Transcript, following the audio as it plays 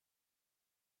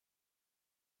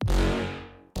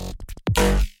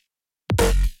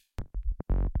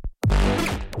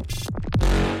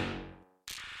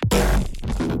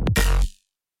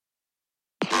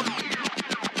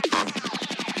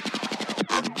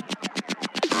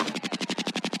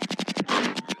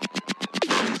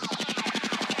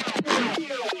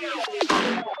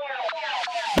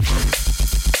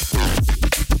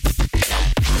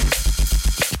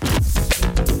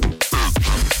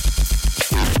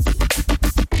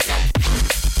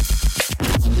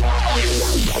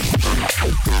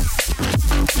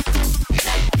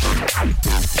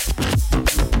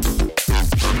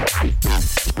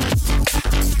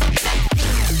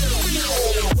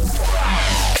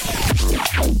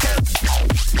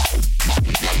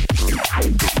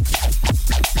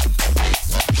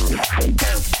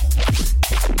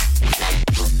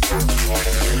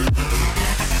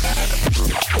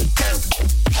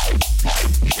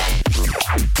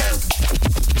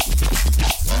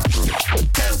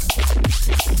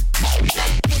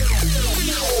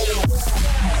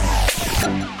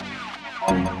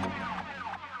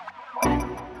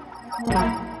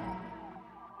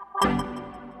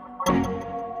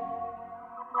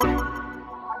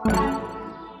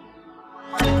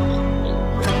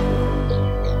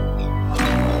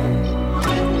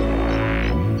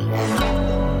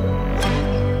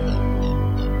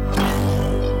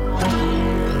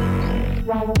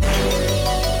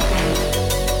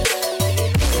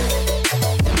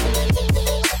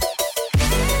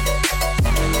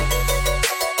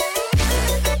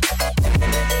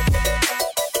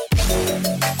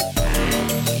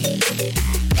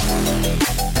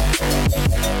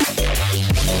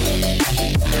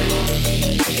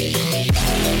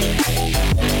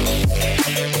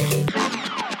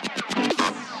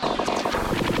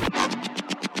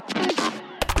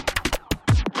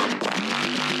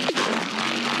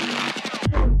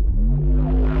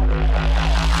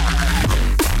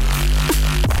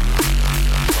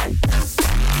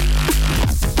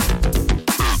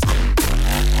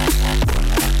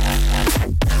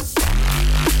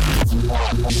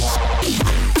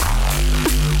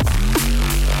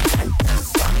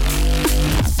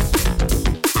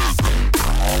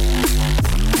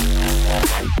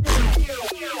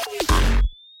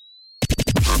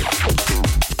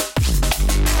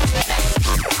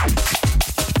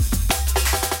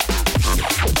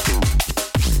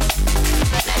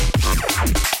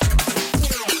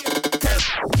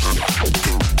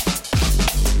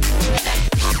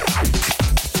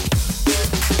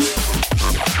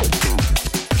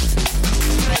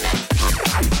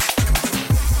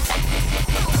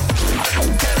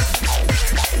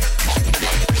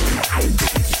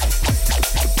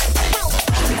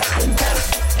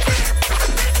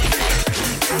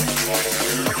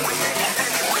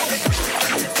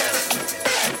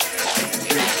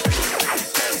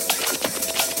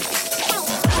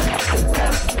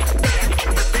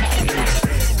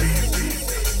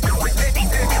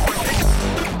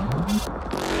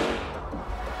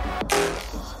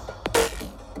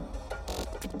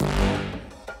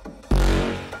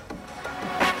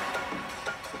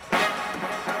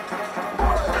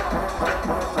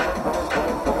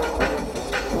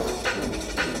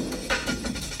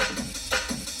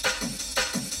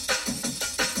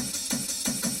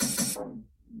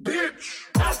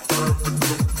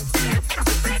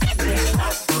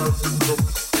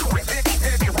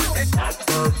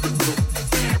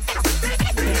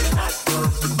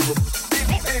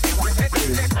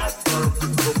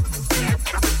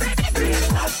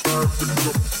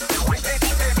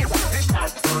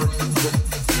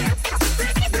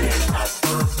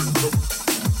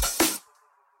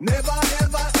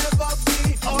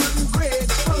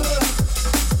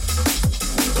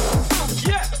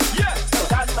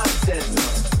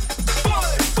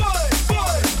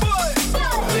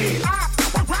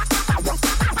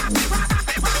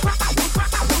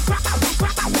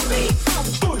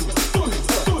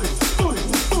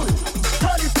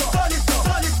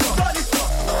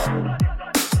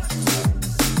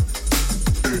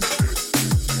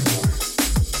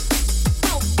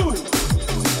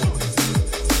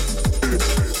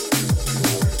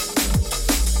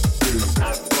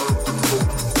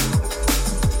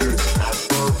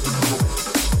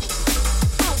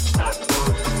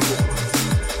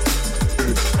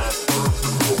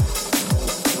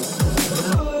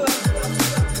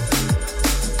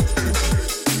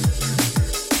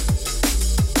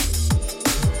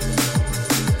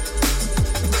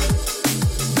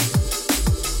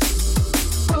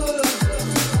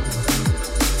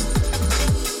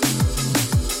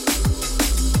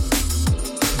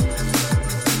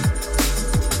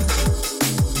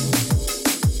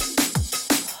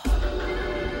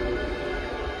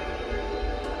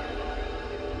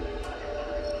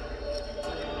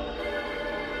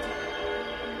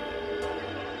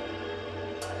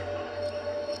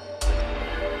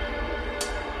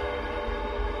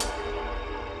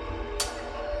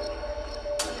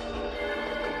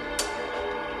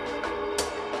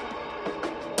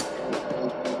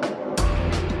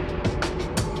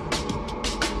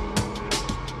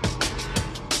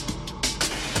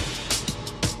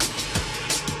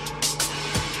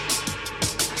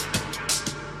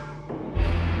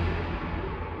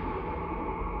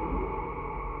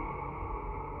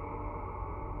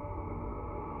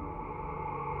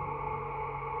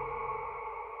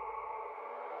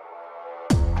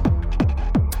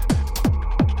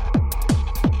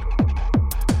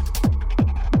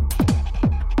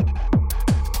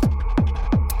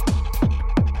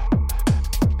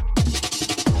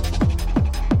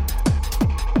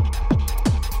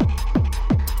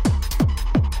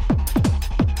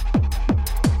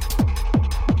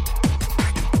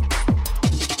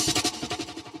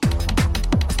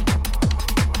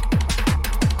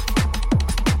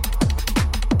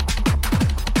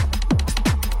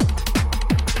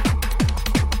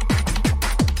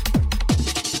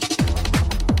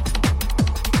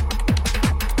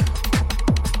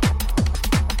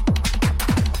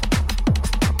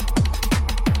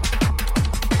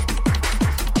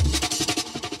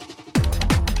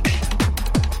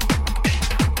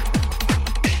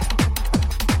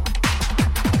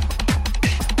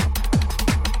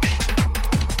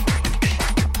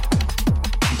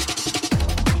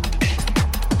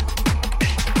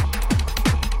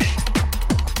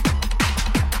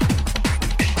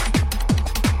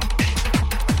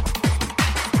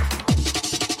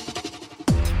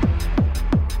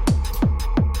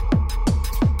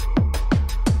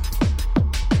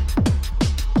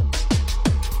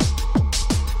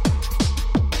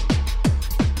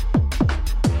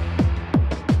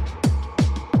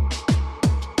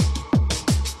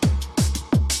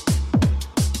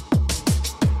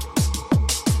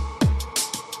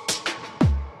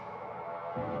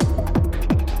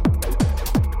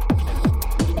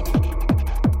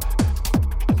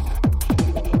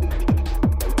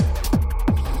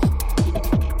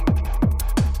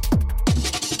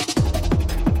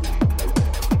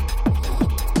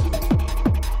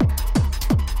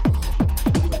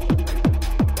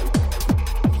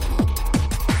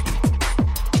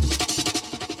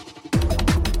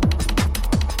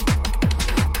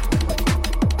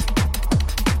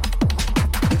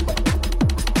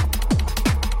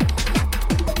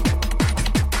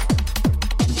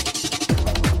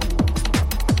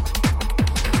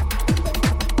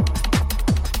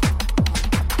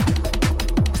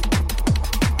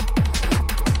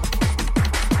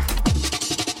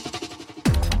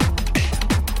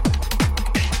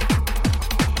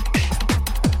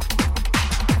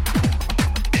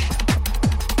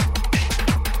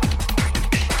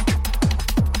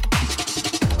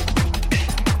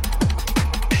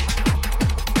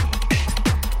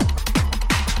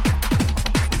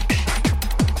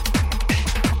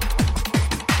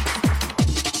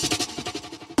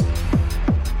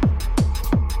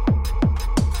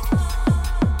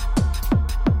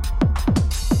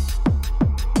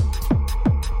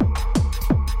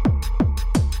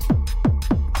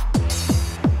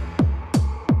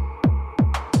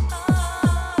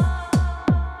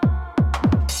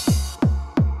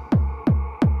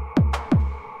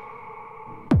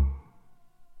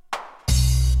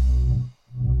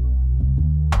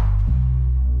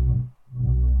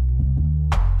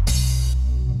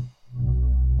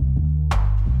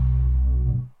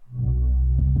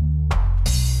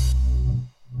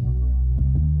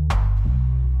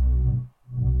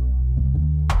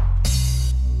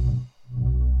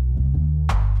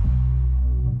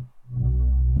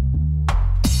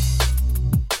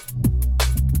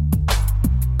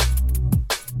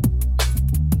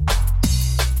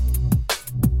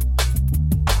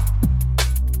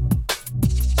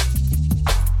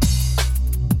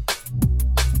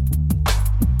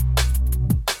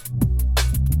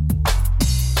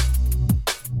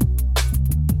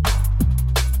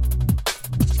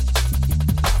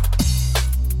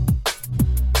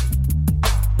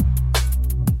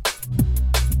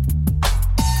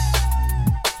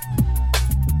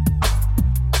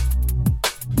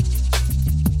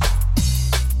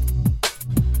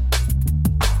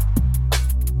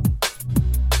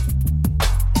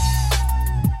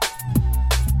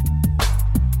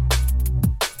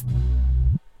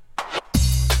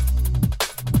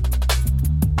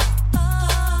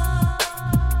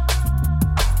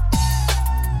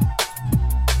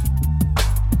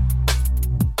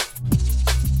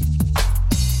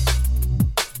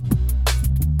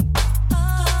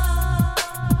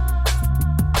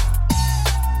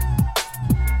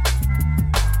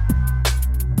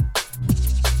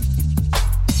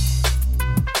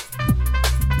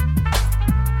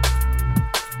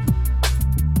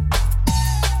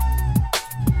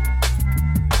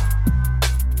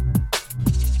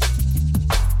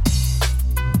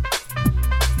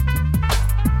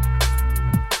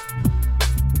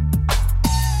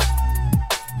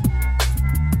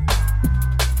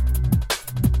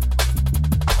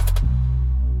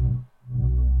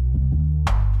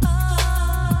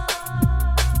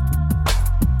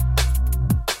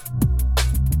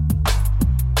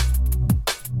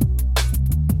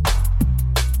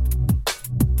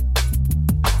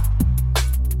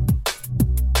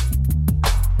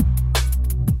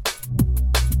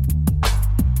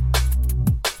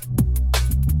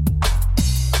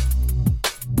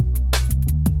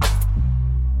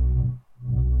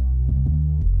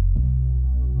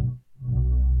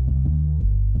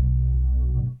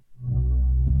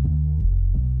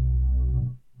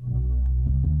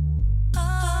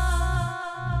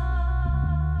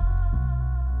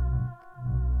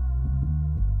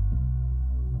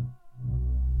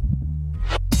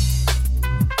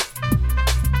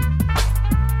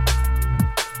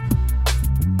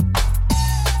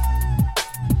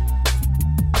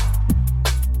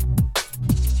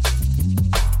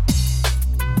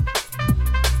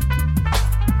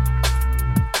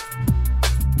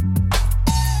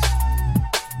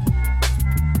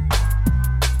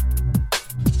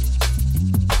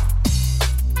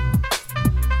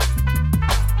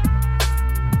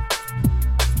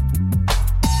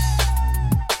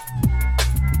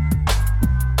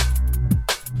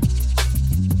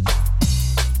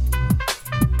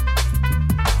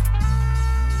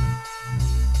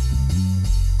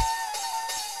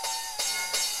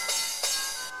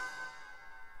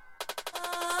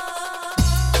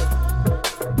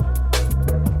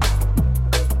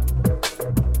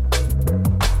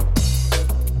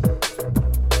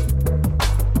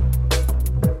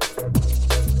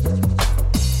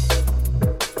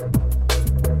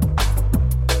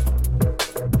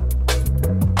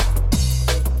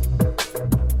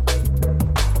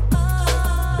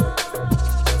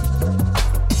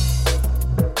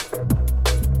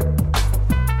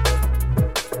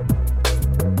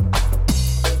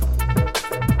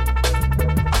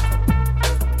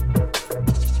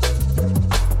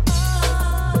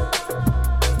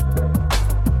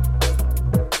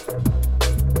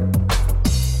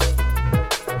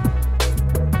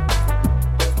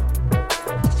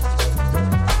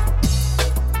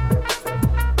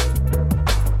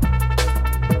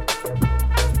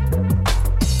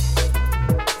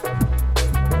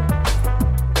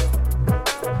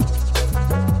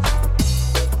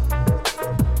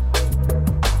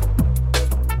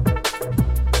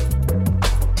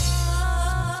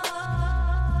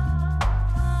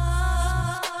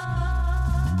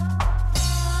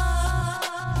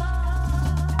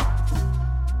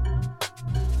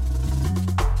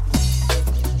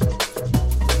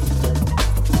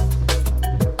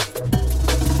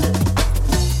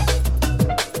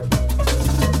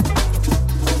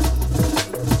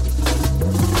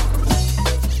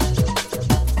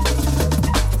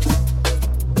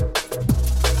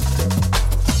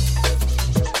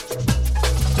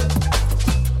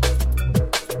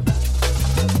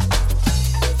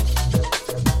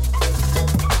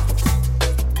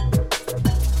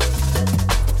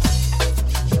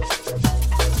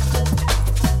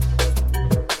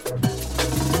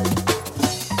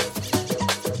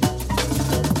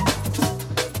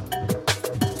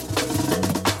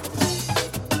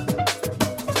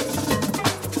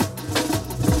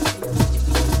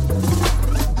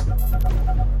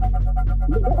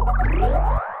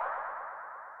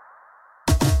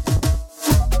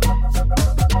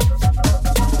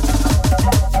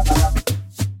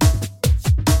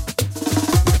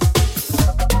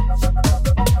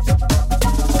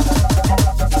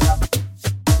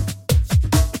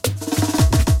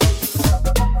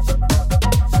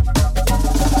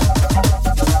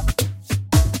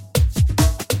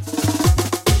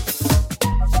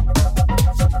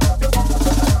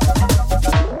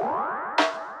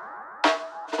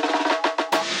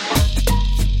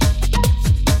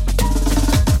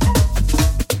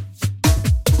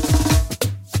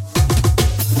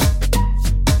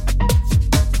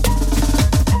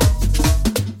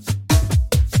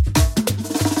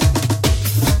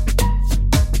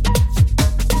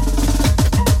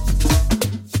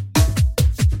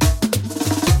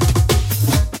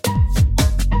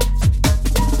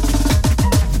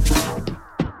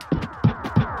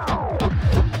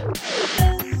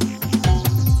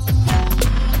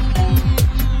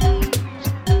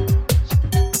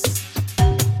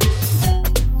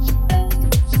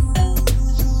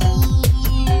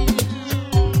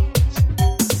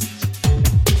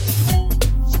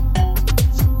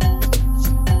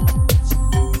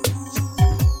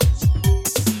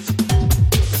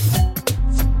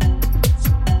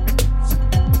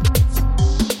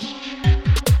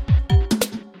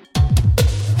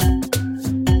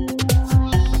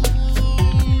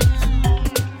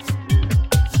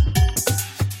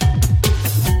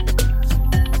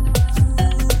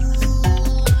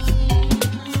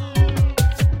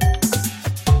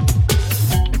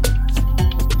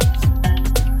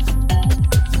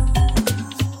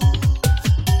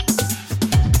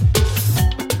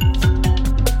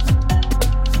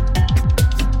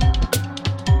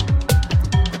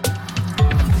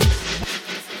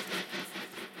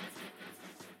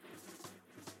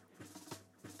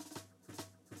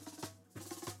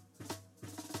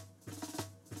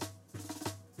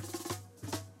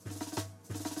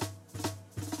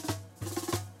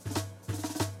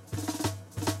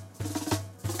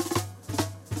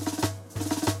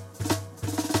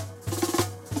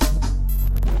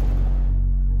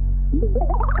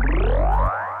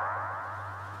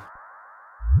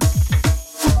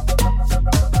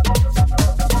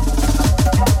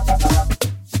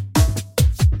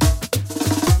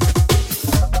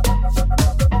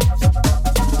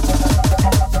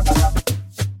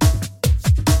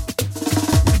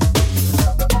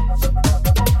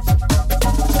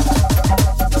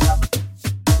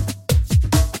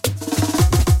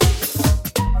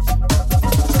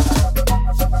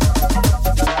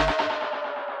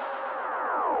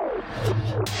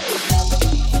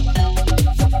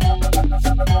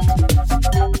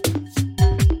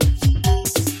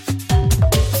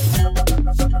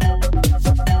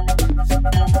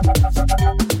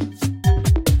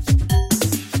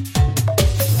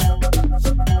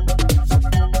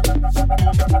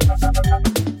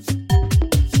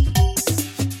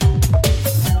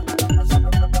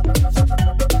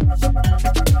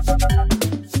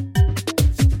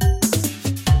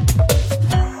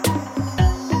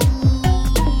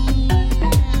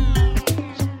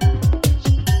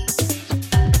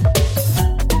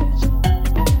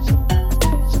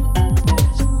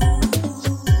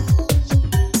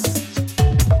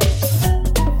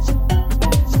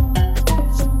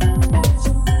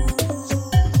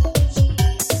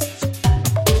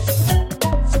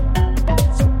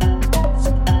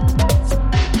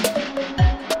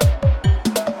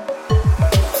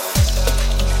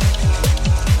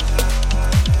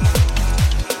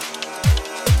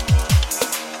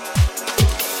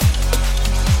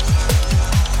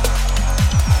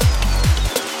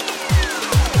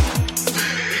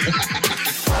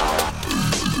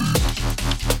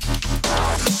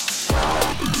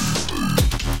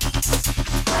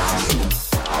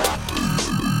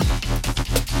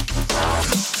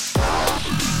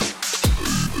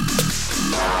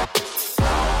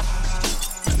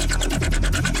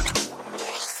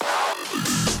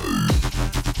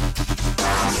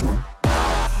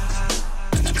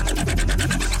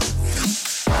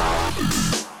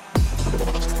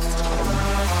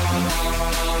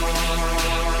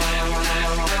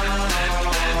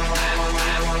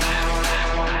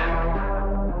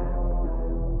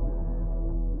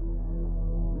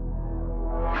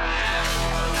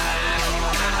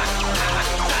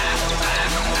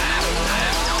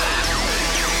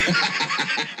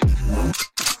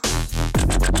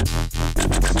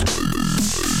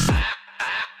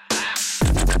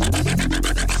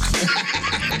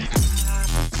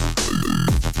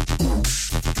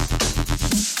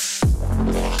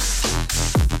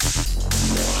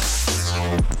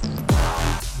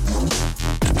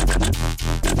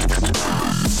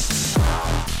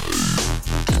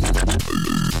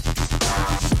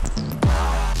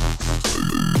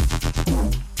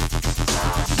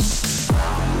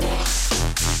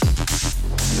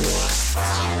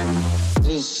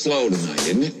slow tonight,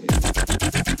 isn't it?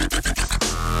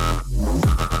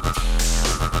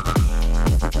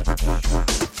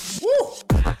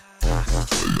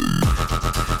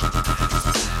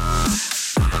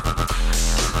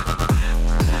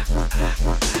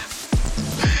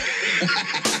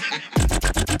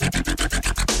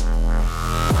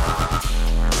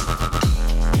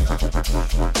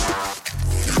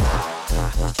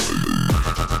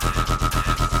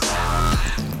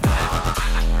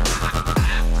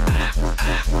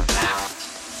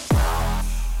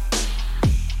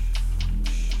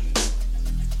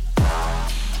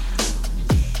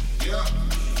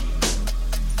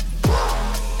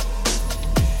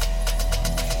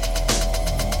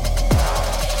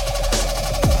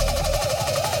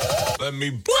 Let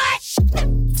me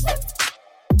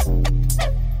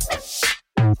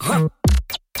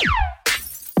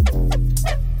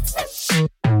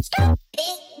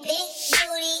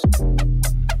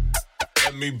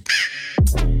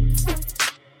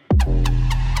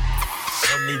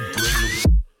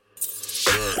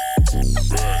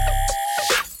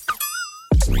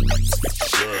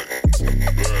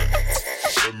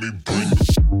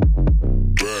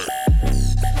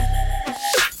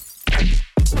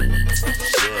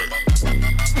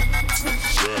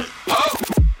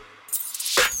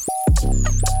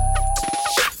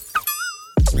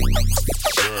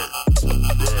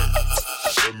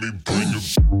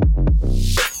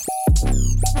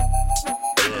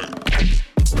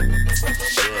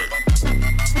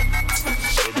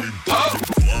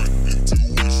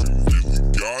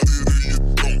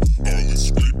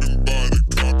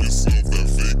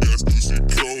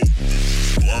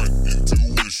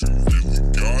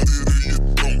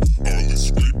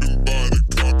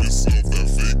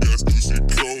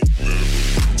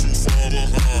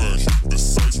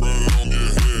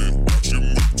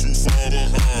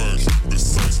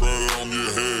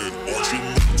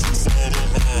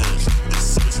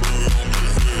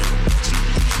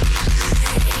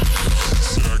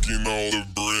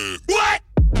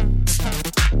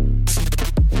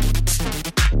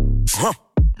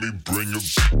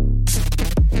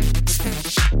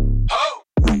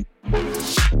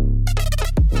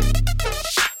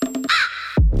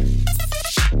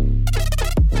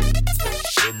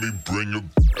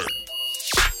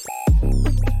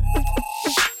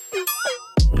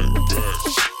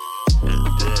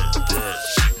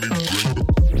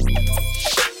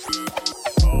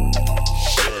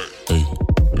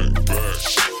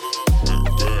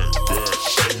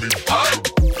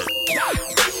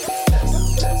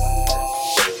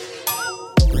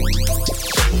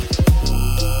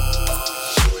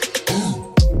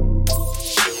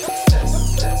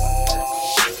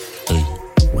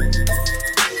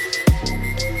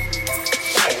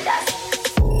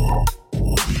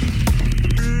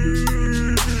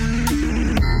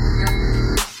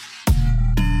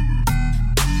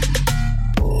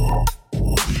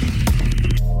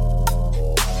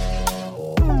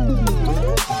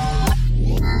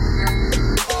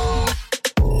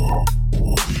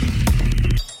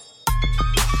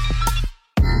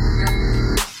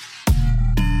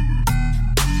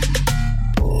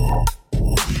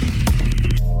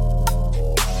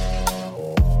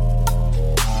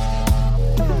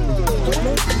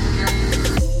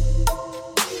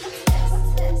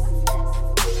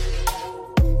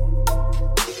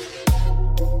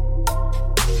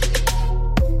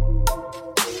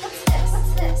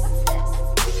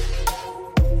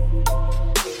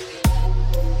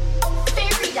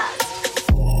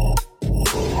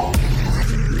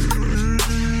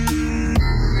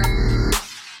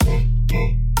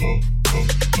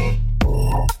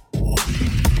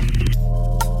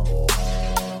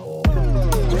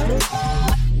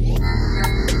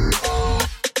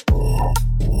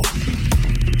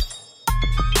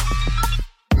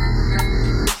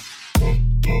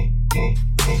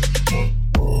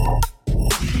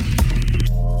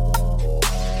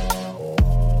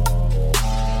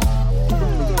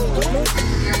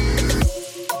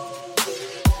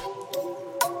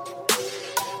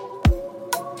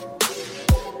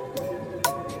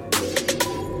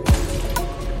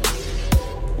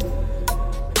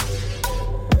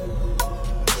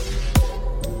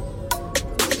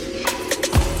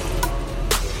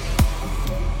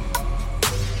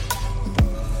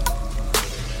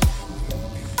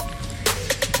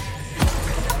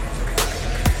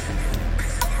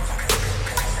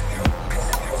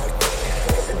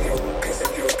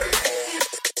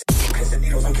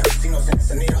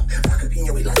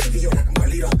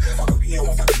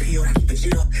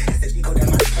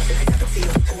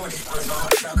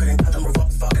Couldn't cut them,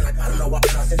 revolt, fucking like I don't know why,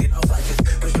 but I send it off like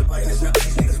this. Push the button, it's not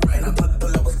these niggas right. I pull up the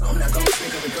logos.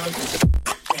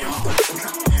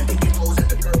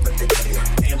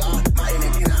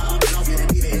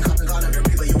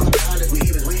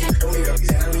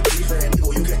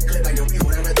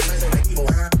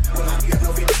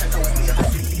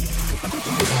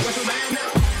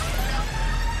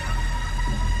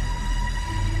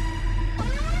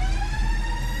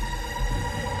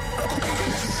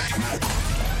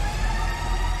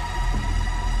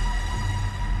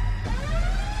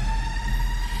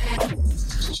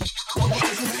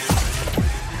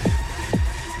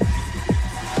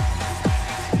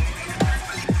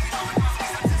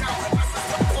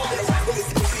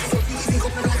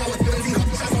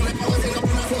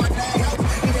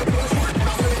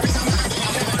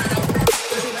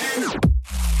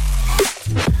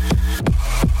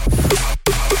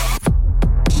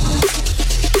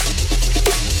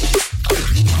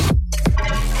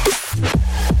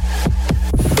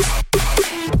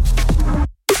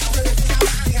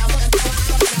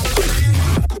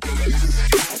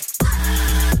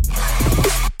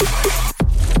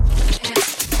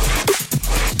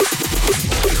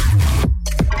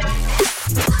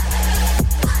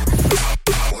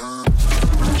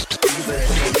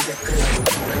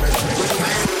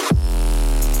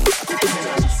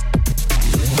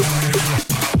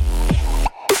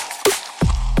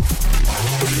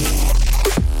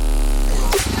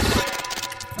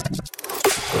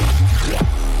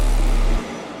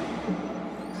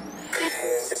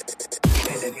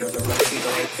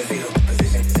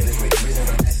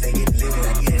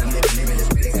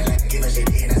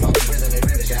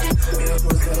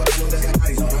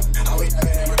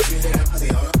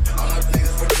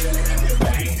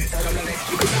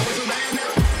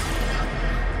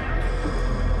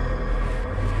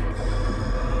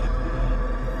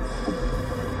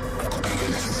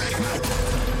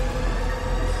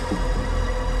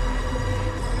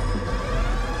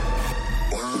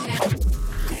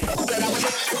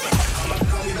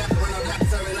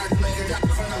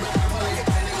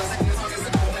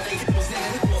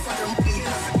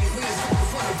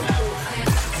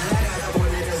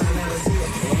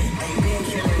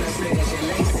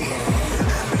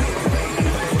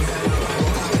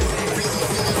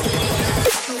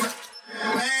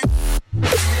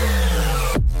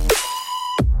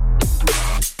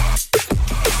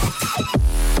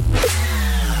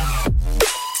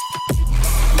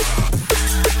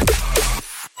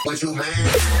 you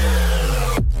mad?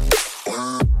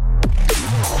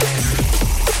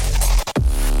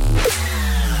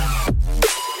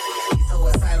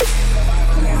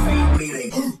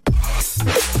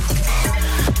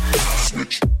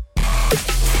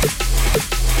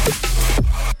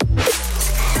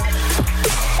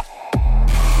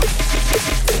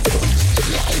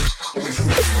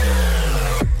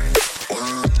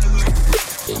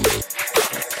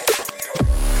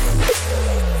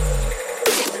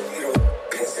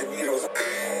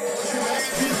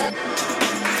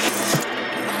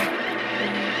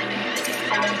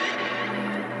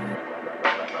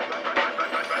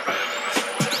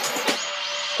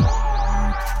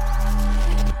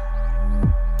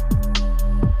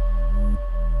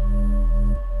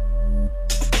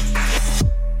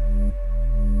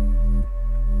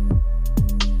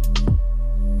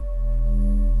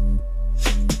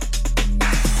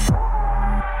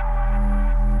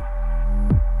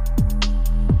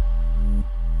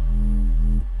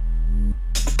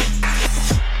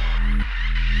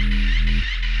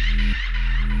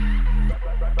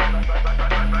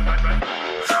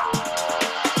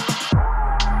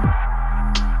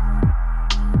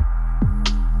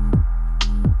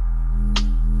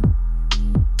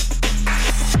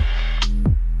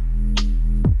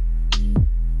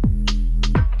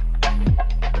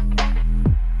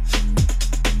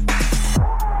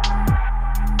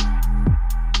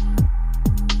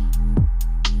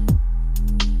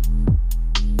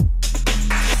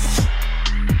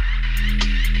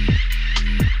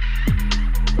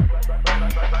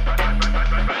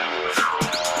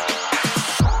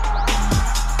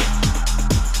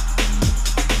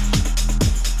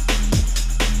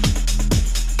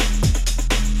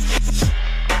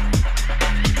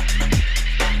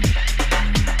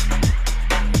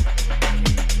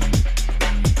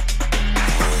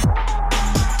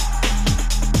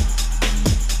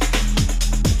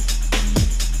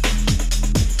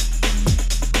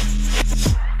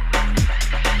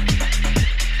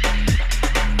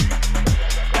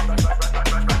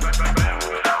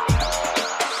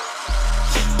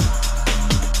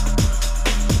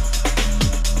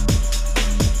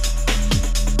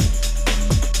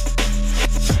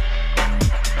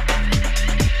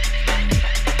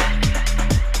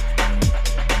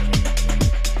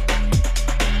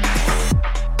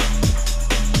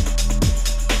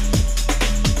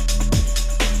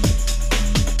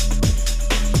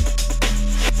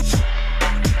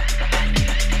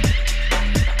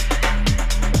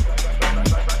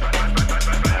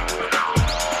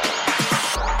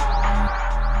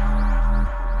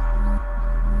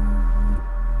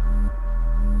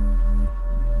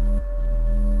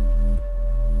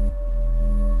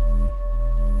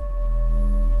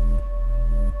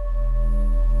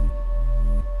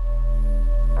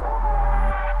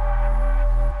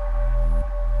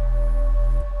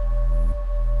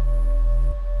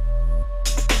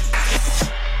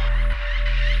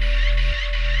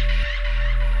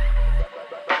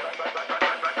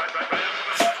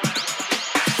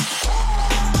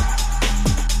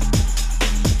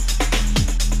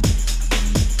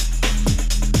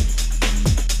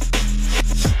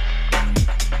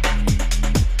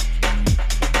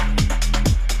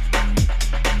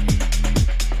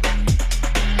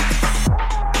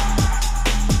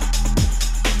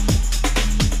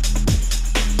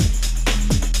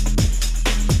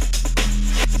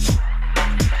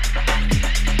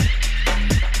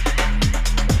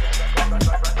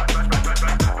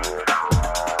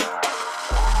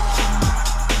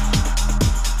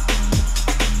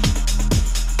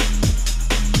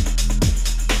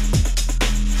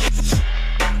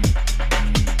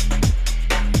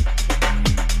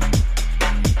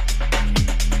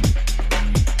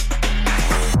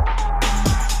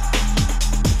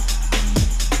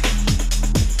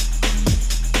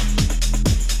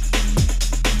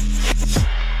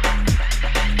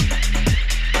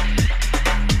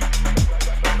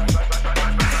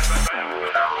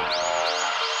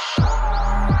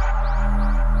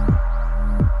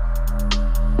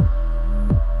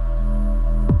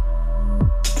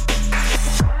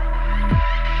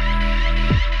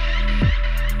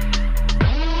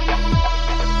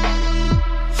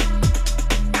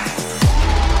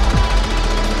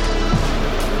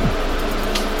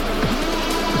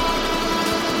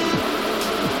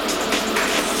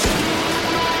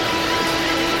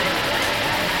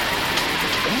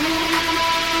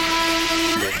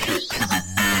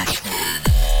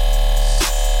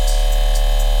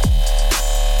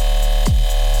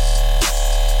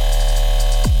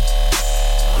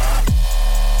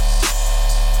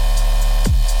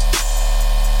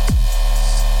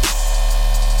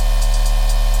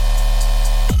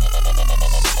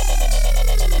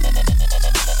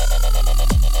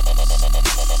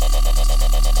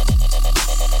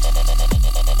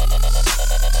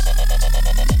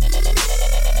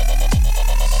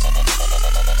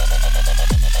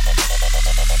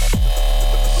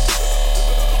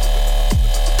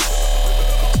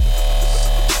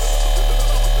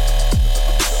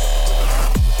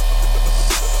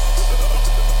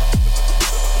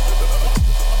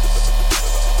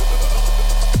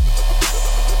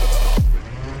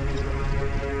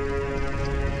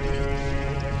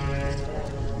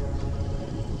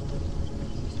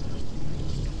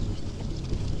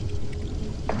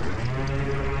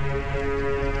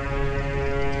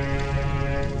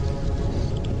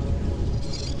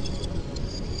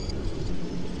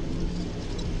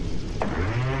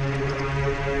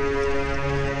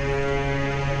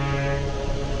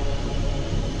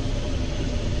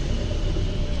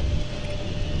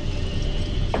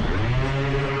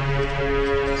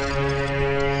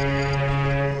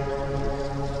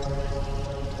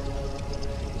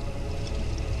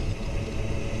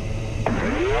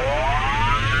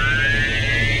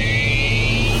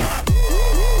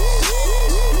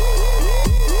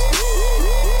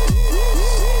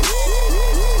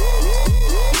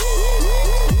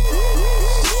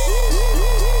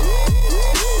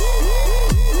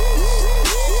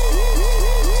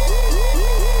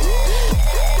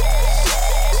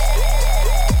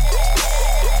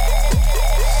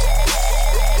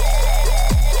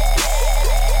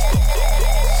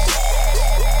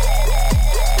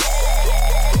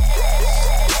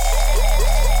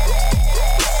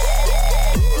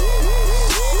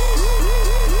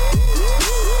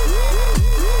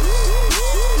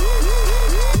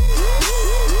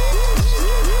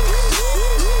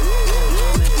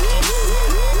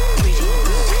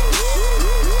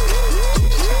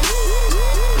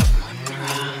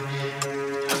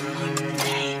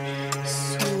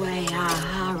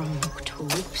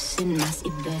 sin mas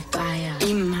ibebaya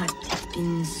Imat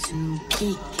binsu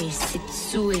kike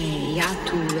sitsue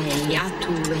Yatue,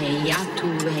 yatue,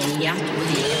 yatue,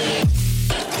 yatue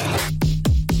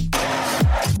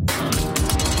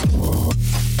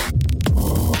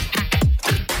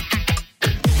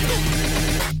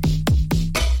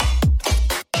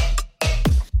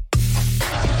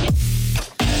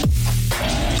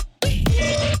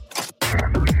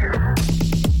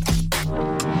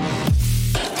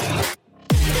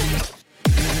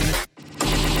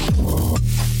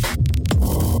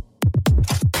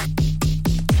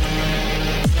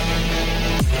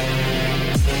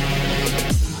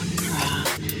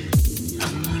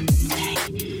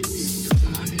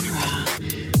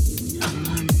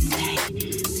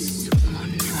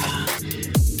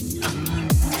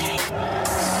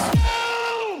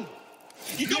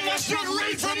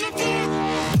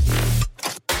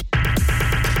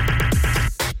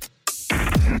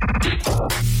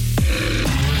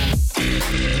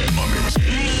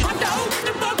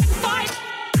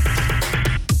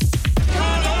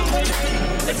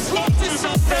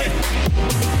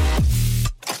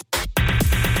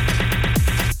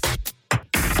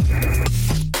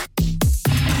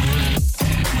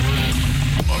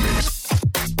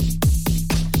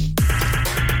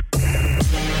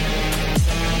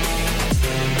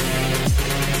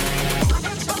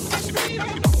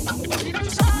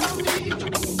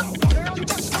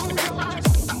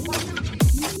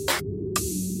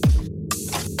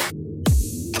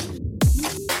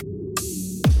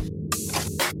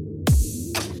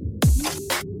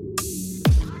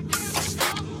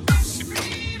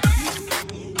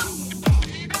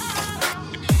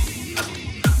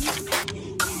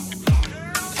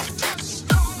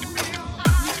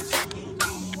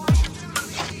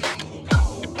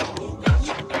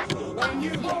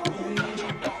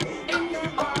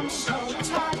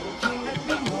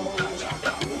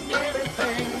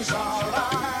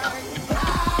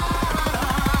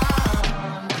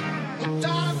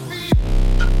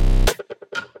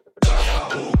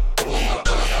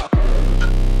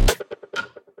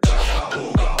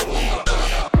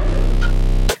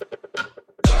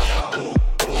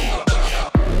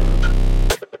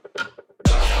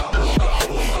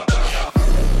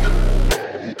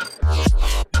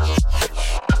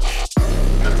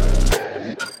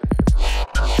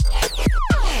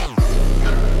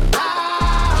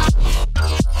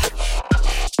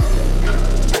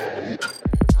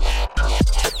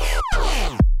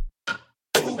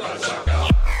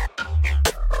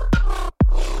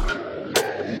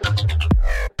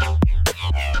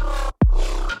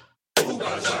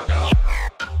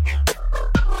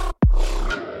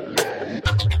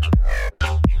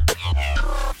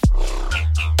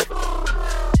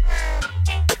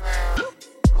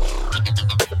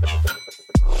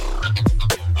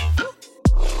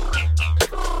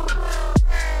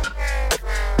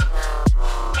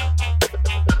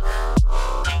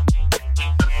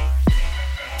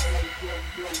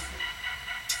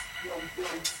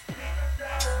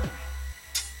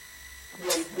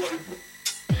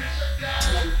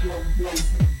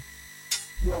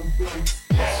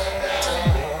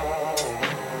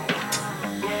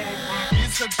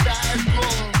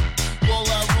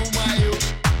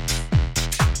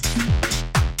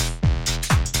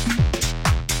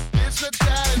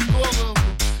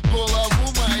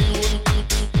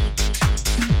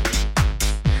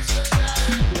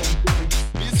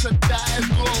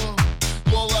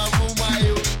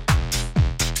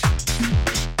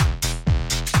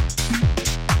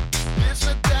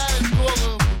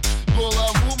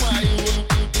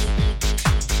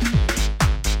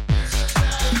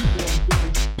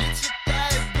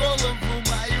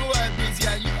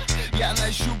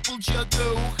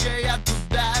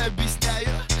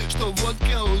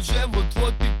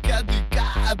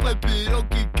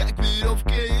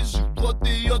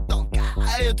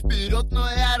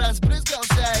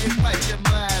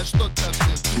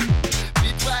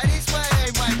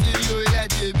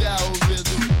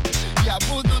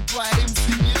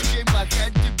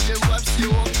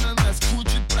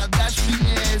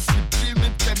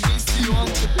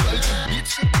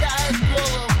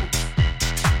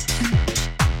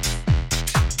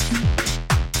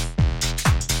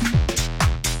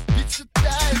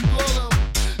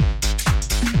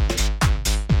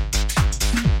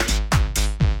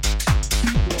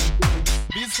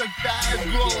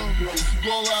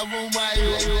голову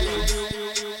мою.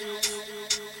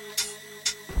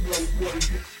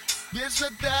 Бес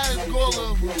шатает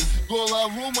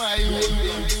голову мою.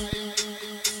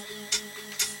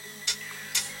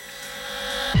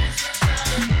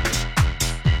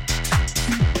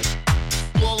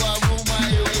 Голову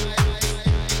мою.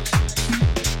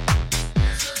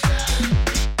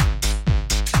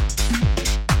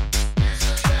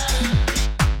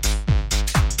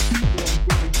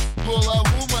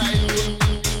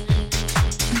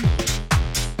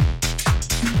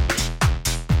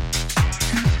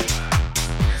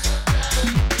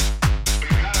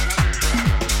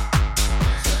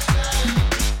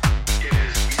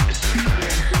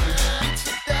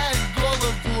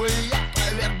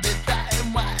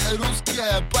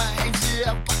 Русская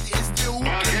поэзия в подъезде у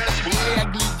Кирпичей. Я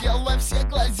глядел во все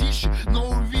глазища, но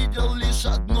увидел лишь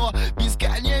одно: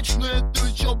 бесконечную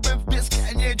учебу в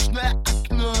бесконечное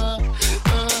окно.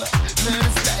 На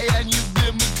расстоянии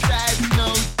дым играет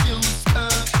научилась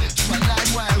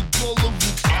швырять мою голову,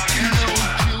 как и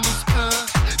научилась.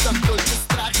 Там только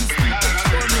страх и стыд, так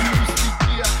что не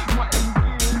пустяки,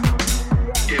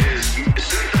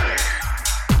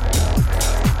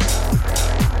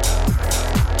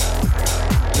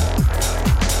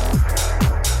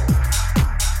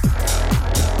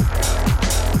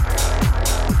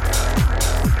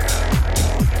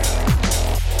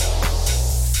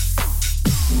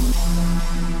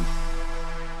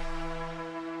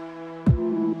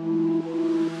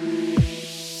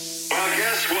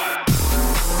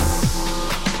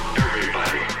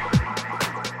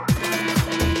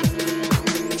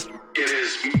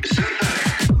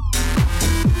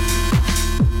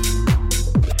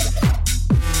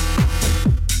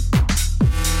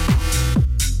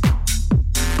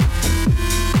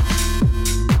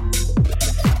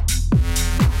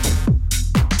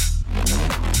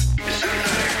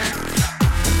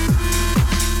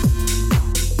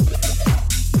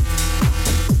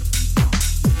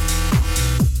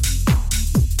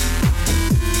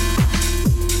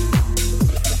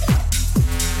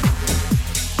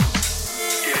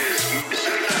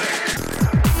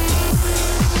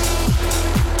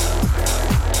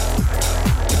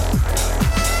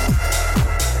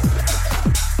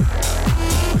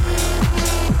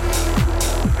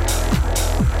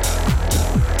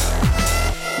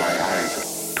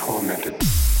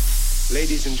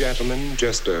 Ladies and gentlemen,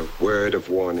 just a word of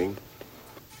warning.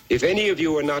 If any of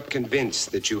you are not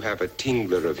convinced that you have a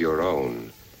tingler of your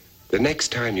own, the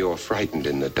next time you're frightened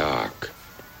in the dark,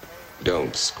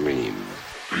 don't scream.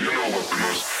 Do you know what the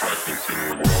most frightening thing in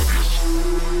the world is?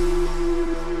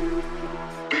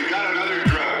 We've got another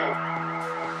drug.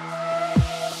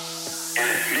 And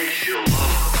it makes you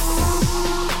love.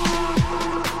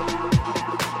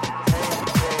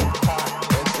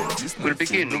 We'll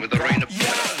begin with a rain of...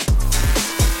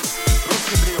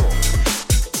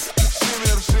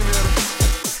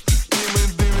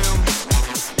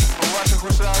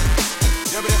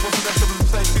 Я приехал сюда, чтобы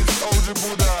записать фит с OG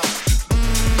Buddha.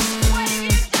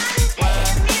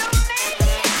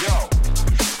 Йоу,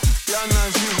 я на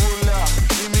Жигулях,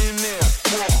 и мне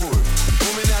похуй. У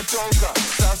меня тёлка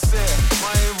сосе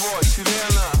моего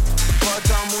члена,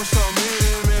 потому что в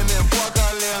мире мне по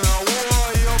колено. О,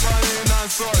 ёбаный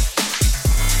насос.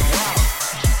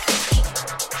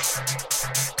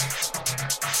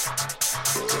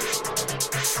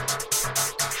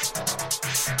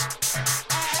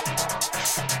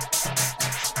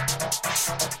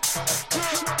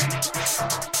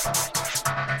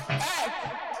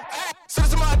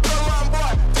 Сердце мое открываем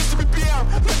бой, 10 BPM,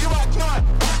 нагревать ноль.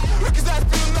 Руки за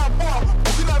спину на пол,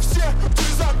 ухи на все,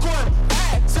 через огонь.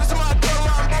 Сердце мое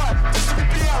открываем бой, 10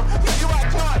 BPM,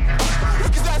 нагревать ноль.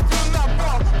 Руки за спину на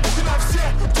пол, ухи на все,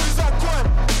 через огонь.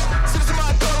 Сердце мое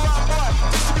открываем бой,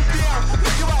 10 BPM,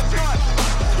 нагревать ноль.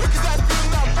 Руки за спину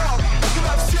на пол, ухи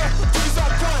на все, через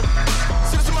огонь.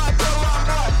 Сердце мое открываем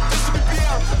бой, 10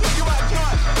 BPM, нагревать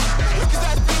ноль. Руки за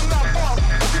спину на пол,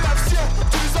 ухи на все,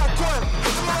 через огонь.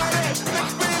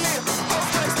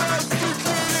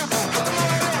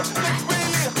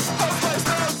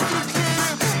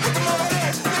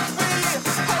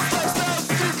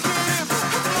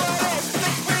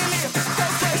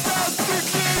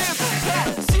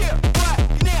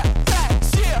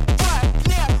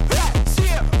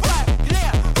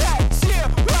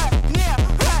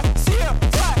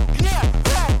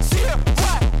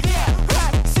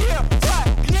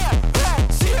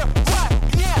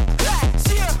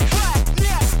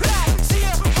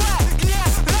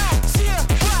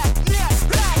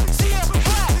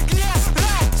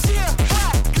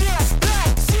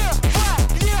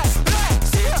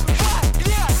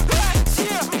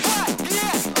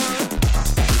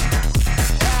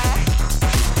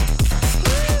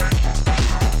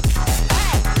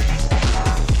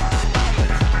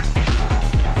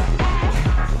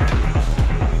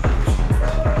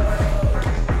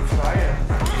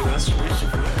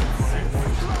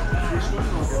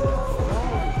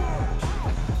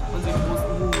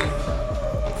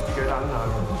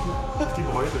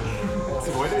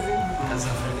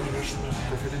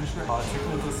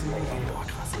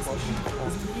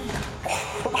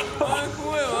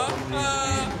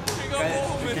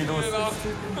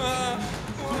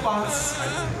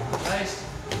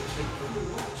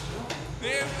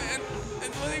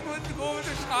 Jetzt muss ich mit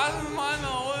komische Straßenbahn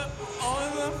nach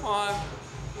Hause fahren.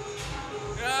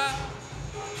 Ja.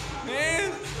 Nee,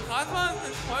 Radfahren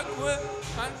ist voll cool.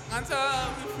 Kannst ja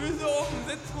die Füße auf dem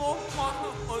Sitz hoch machen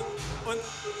und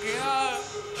Gänger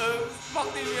macht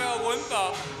die wieder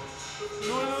runter.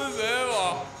 Nur du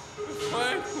selber. Ist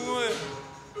voll cool.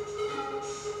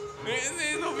 Nee, ist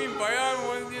nicht so wie in Bayern,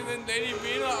 wo sie den Danny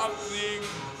Beine absägen.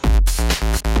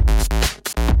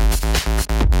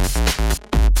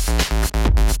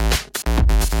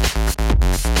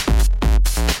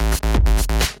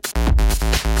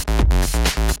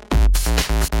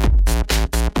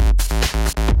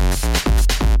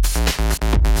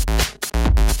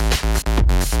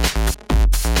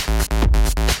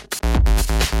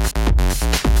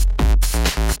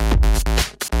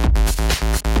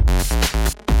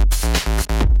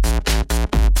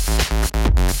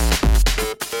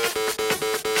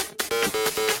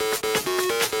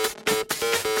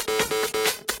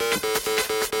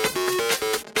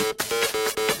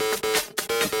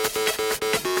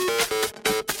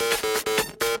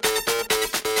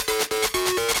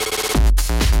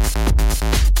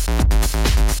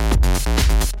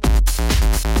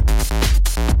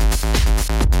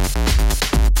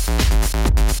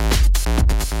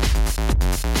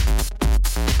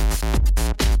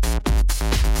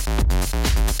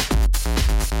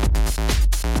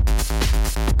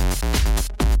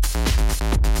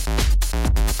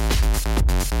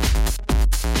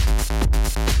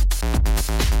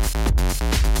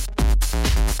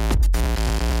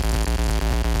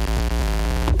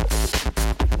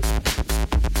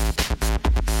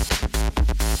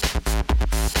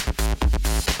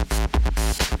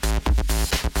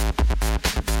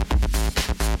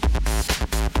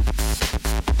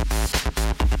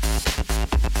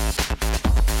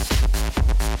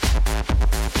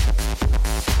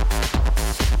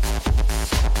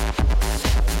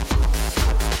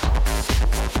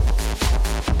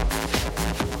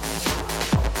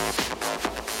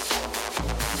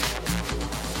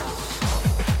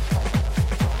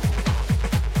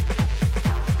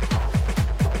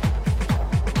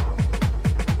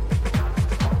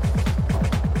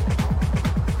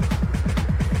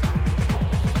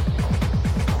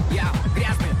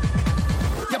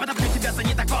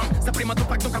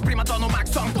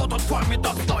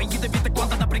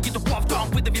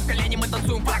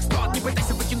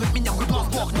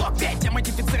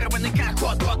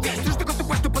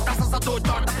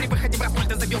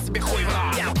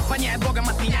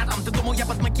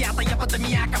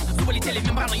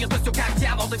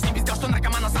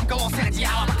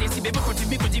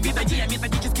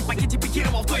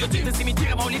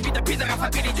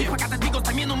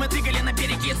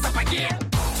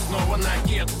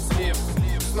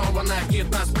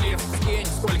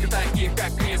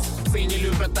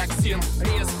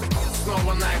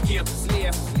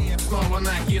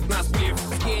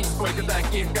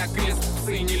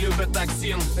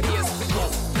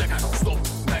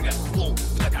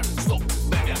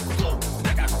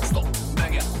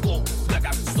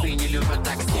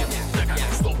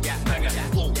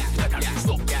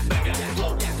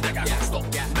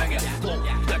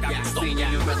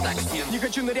 Не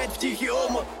хочу нырять в тихий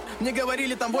омут. Мне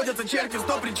говорили, там водятся черти.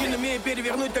 100 причин имею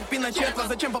перевернуть, как пиночетла.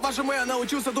 Зачем, по-вашему, я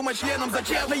научился думать членом?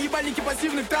 Зачем? На ебальнике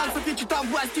пассивных танцев и читал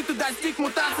власти, ты достиг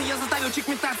мутации. Я заставил чик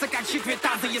метаться, как чик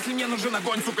метаться. Если мне нужен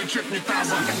огонь, сука, чек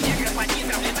метаться. Как негр по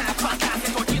нитрам, летает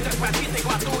фантазии. Твой нитр пробитый,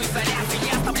 глотну изоляции.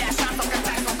 Не оставляя шансов, как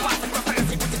Тайсон класса. Просто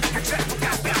разъебу тебя, как жертву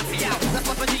кастрации. Нас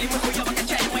подводили, мы хуёво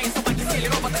качали. Мои собаки съели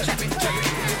робота Чапи.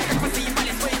 Как вы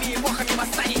заебали своими эпохами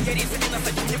восстаний. Я рейсами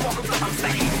насадил, мне похуй, кто там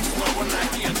стоит. Снова на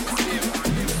один,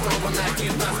 снова на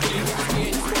один нас клип.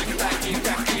 Скинь, сколько таких,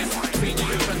 как Крис. Ты не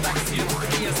любят токсин,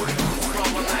 Крис.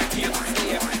 Снова на один,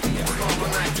 снова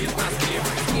на один нас клип.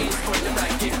 Скинь, сколько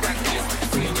таких, как Крис.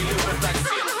 Ты не любят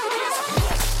токсин.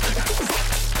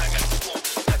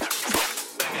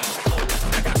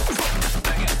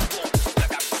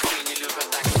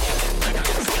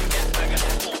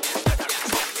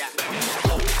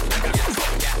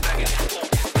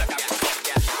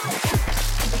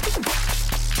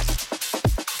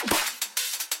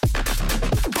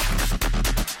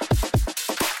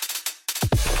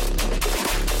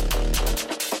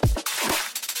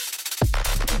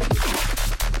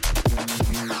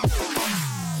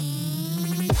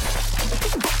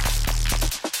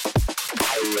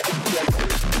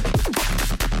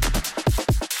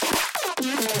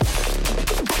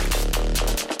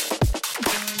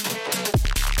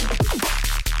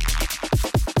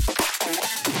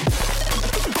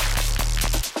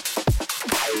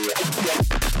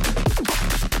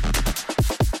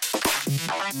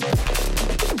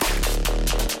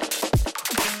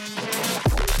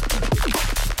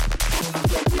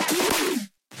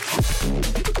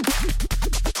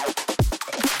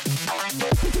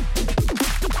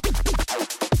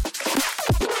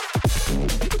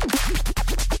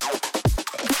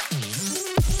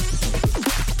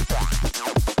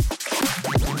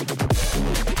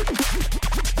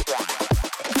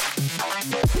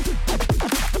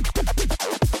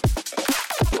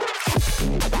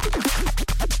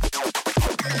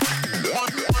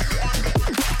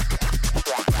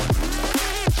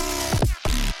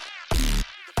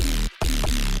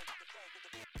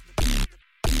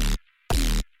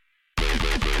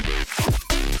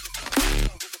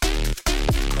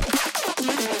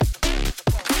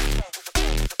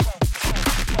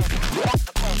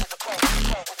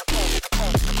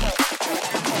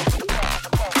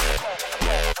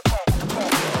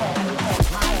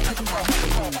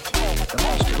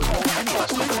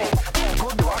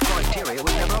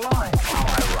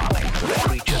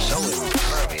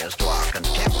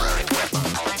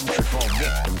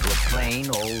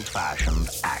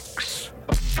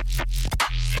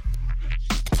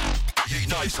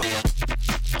 rise.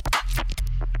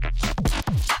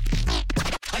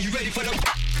 Are you ready for the...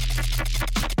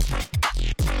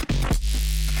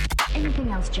 Anything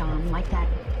else, John, like that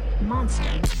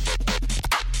monster?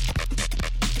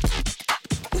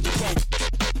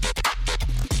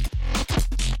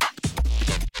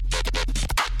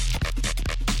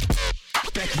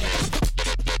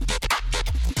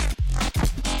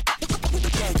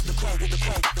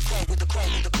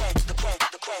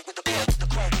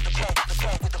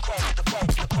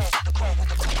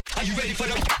 Are you ready for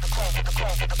the...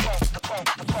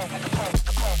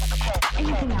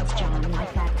 Anything else, John,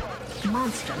 like that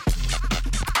monster?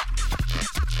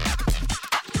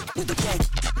 With the crank.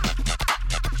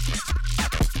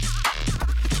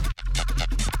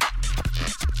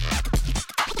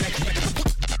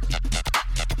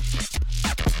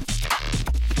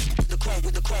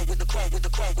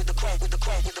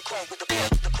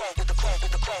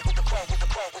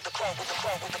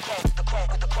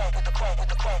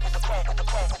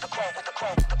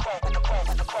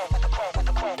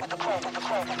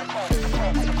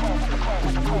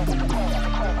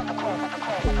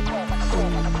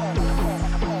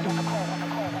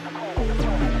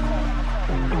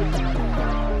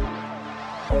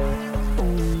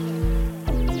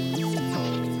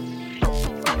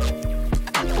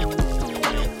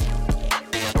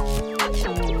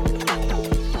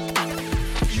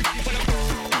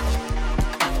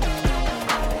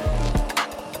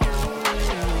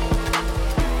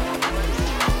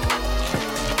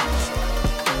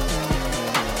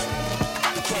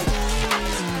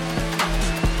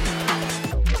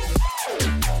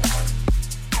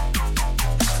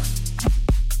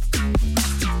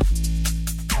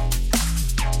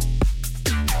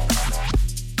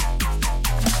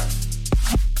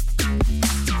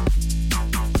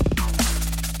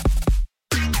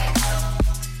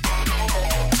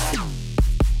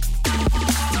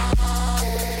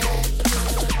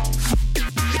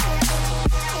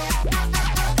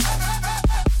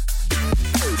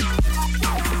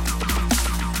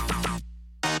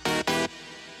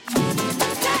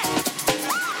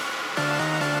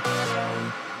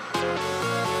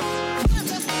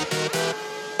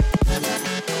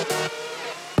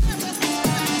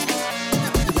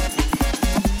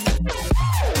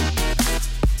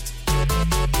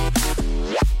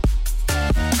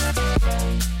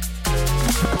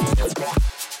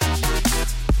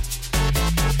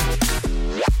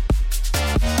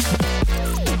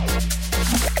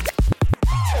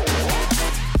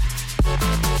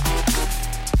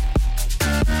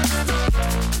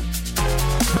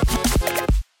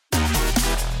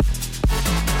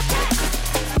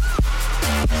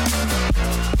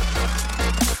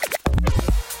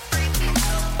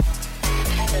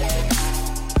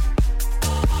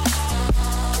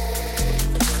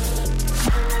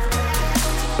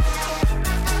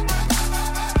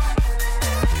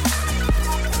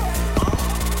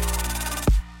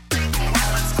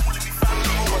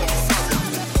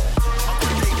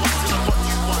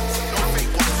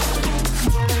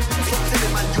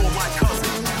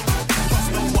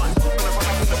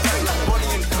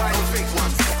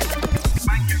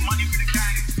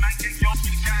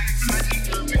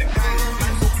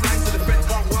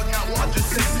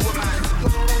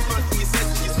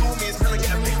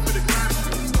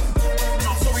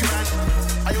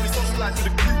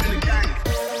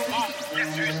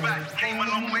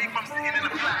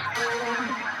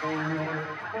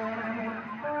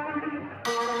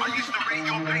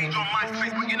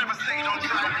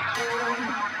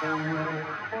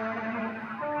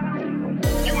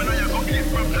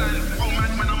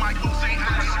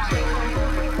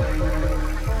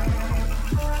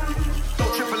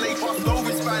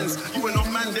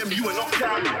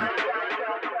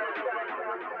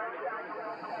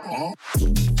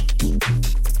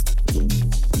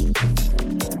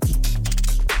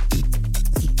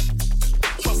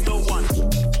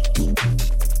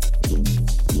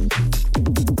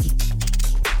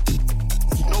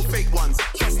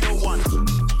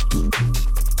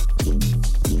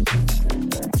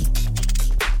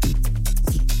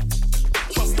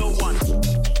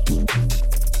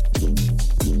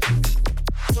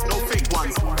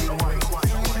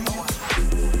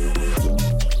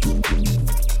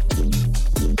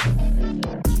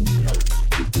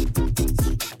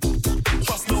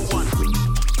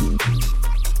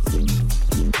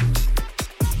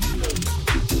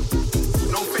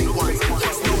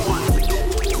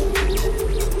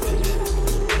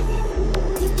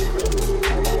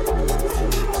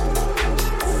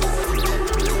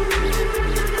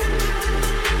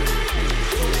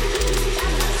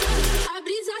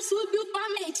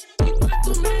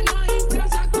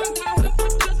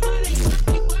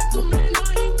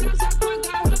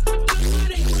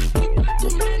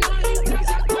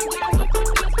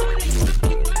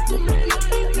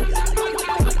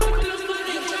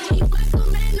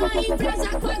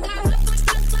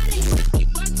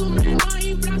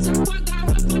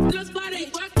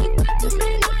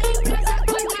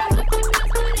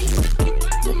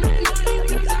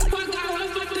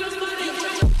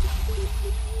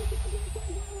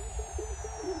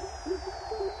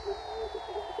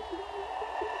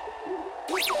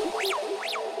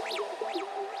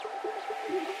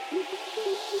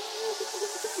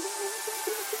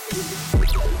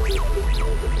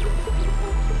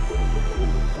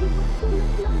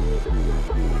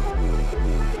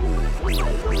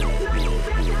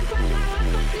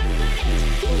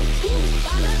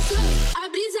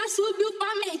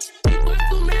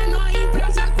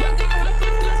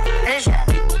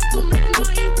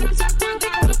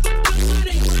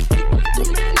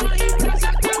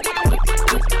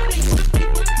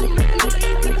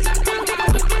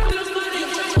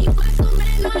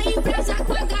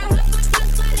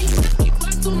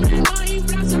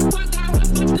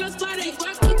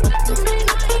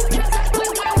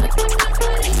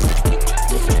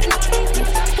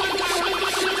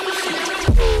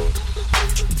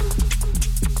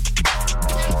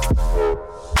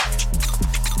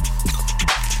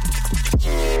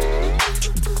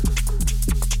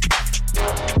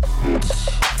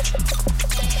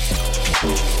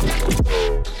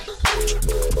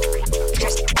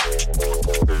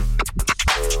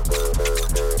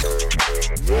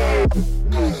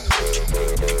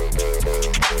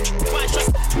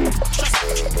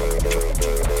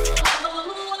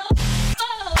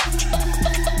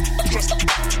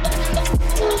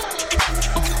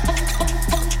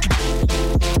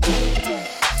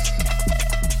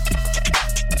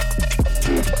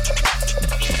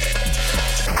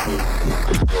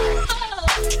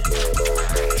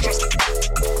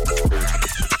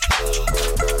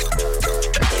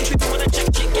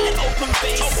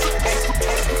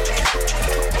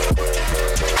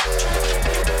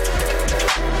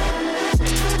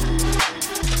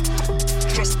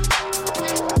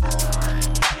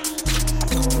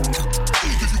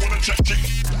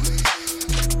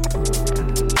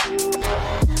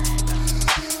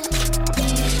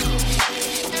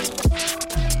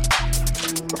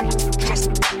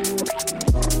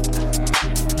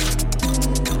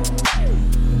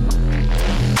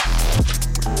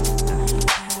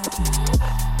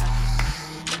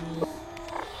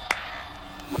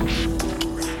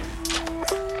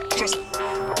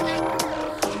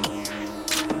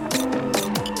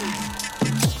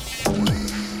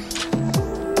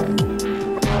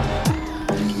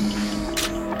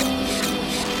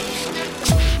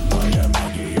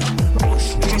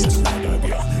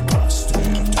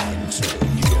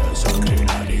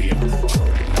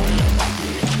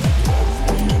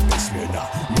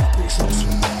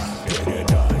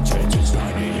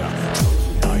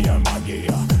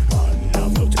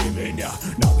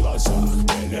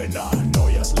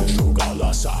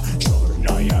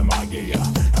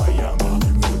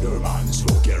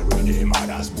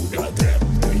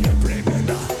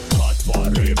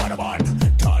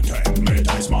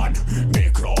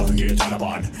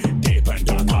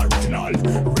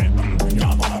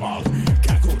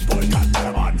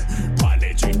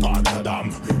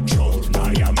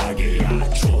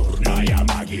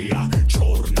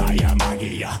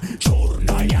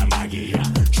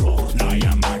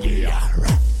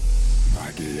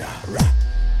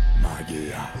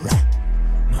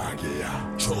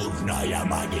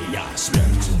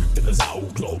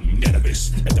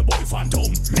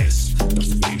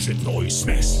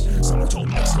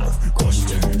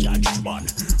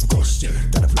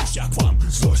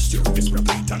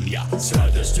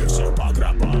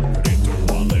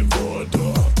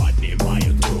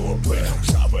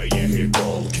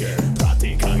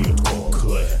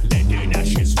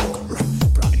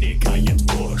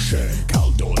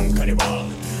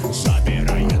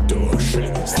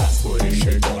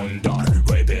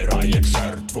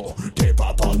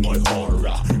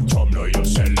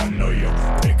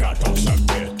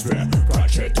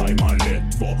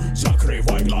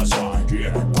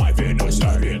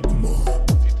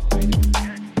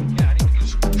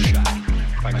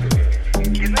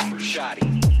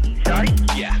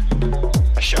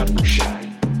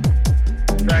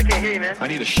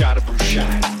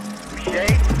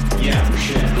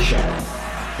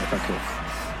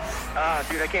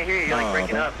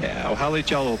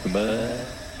 Y'all open, bud.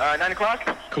 9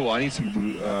 o'clock? Cool, I need some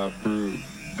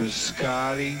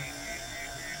biscotti.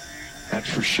 That's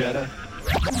bruschetta.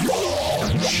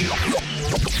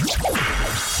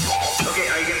 Okay,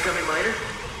 are you gonna come in later?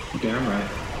 Damn right.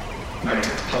 Alright,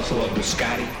 hustle up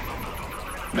biscotti.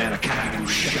 Manicotti.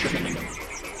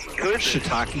 Who is it?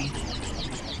 Shiitake.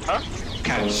 Huh?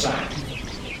 Cassat.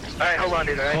 Alright, hold on,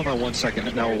 dude, alright? Hold on 1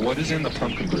 second. Now, what is in the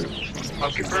pumpkin brew?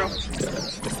 Pumpkin brew?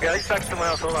 Yeah, let's talk to someone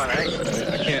else. Hold on, alright?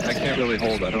 I can't really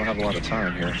hold. I don't have a lot of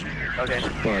time here. Okay.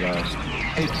 But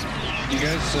hey, you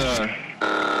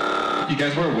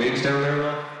guys wear wigs down there,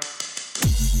 though?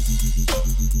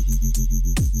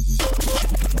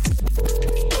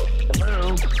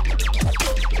 Hello?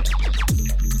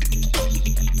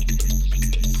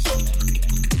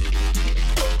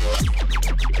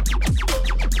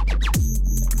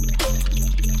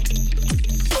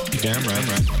 Damn right.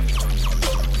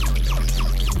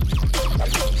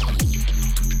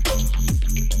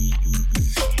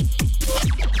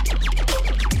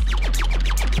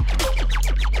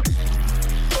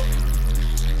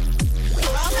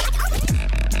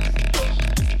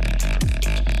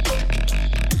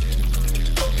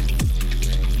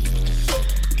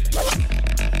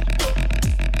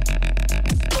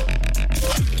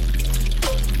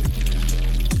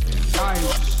 Guys,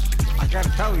 I gotta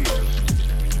tell you.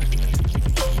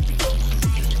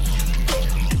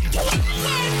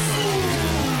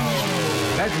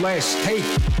 That last take is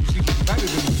even better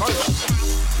than the first.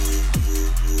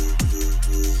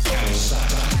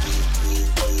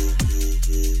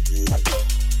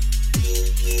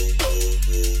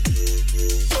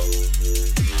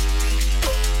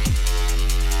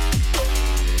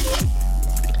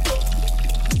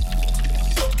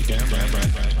 Damn right.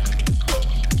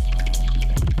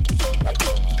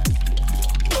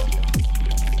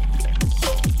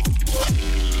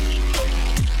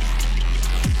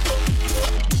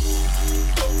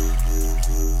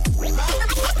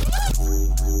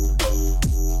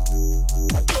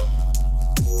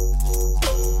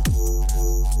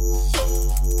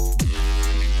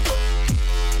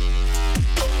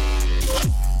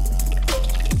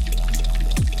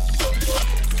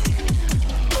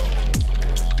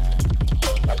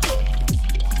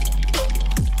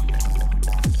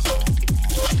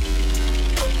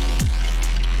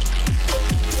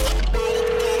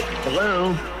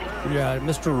 Hello? Yeah,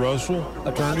 Mr. Russell,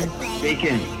 attorney.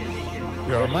 Speaking.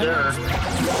 You're my Sir.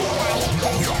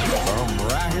 I'm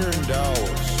right here in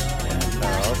Dallas, and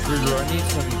I figure I need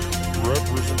some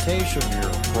representation here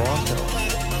in Toronto.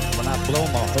 When I blow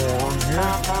my horn here,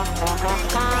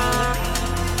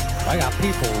 I got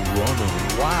people running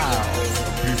wild.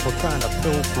 People trying to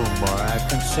pilfer my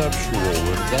conceptual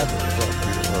endeavors up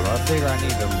here. But I figure I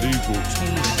need a legal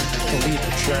team to lead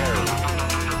the charge.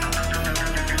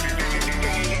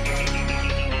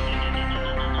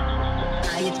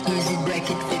 Use it, break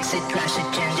it, fix it, crash it,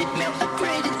 change it, melt,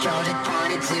 upgrade it, charge it,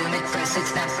 point it, zoom it, press it,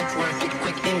 snap it, work it,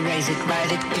 quick, erase it,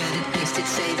 write it, cut it, paste it,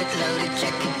 save it, load it,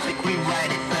 check it, quick,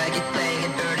 rewrite it, plug it, play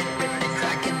it, burn it, rip it,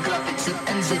 crack it, drop it, zip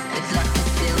and zip it, lock it,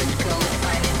 fill it, call it,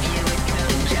 find it, view it, code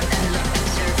it, jump and lock it,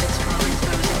 surf it, scroll it,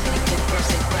 close it, click it,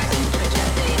 force it, crack it, switch,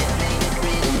 update it, name it,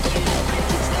 read it, use it,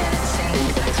 print it, scan it, send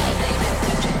it, fax it, name it,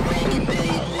 touch it, bring it, pay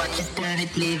it, watch it, turn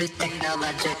it, leave it,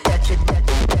 technologic, touch it, bring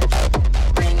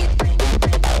it,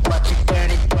 watch it, turn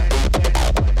it,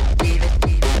 leave it,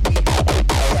 touch it, bring it,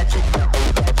 watch it, turn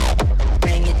it, touch it,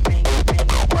 bring it, pay it,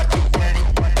 watch it,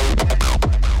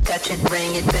 touch it,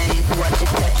 bring it, watch it,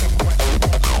 turn it, leave it, touch it, bring it,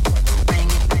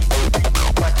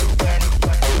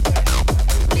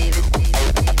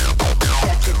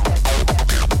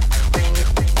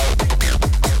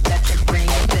 touch it, bring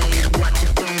it, pay it, watch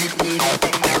it, turn it, leave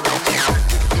it,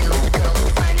 fill it, go,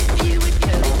 find it, view it,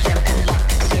 code it, jump and lock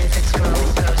it, surf it, scroll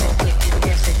it, pose it, click it,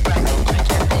 guess it, write it,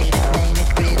 switch, update it, name it,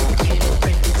 read it, use it,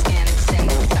 print it, scan it,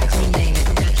 send it, fax it, name it,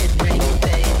 touch it, bring it,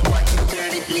 pay it, watch it,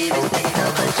 turn it, leave it, technologic.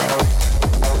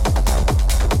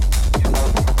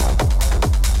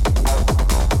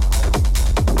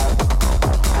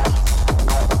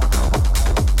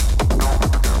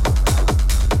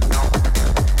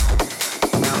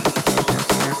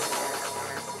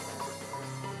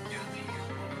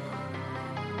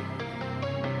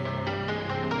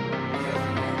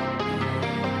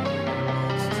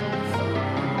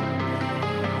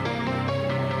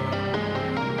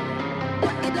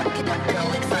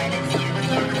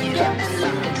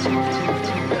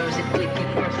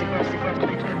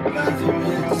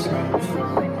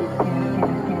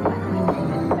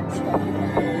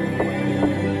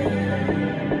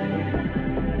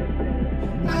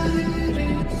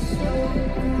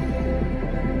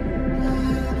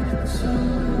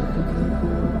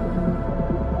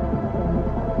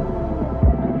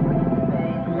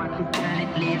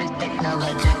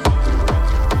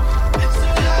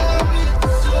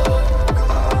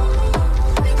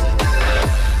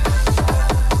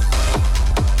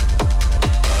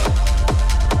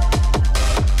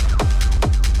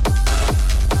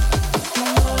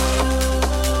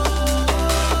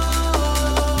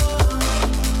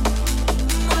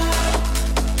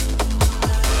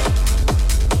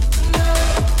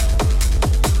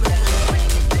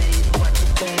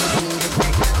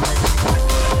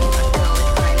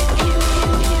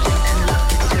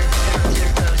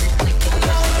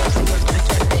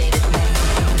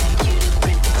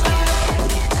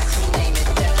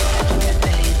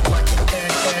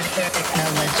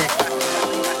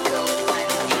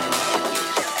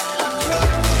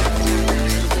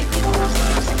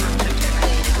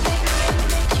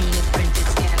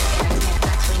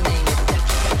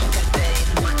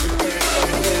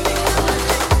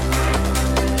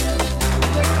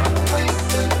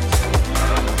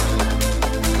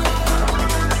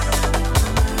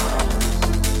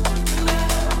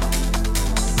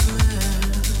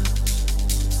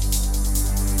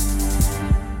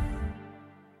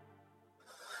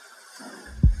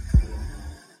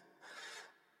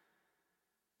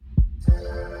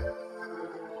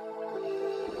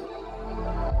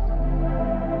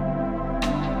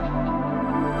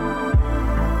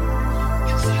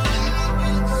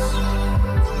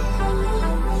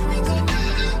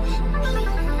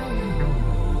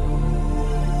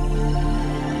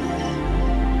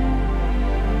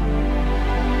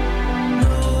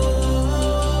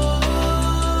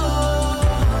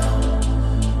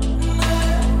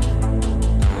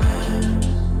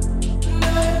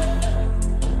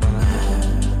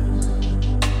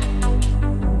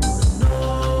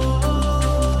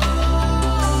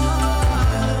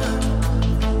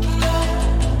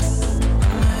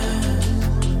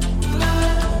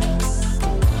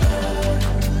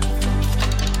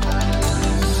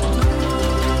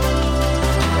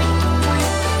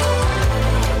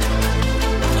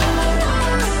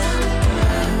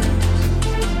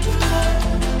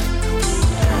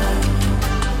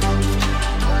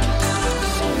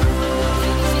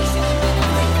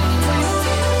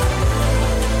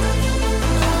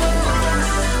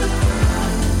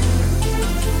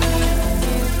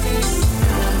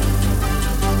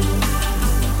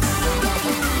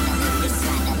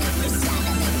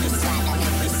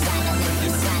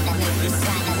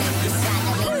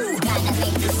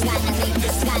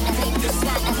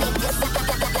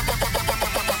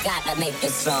 make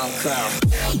this song come.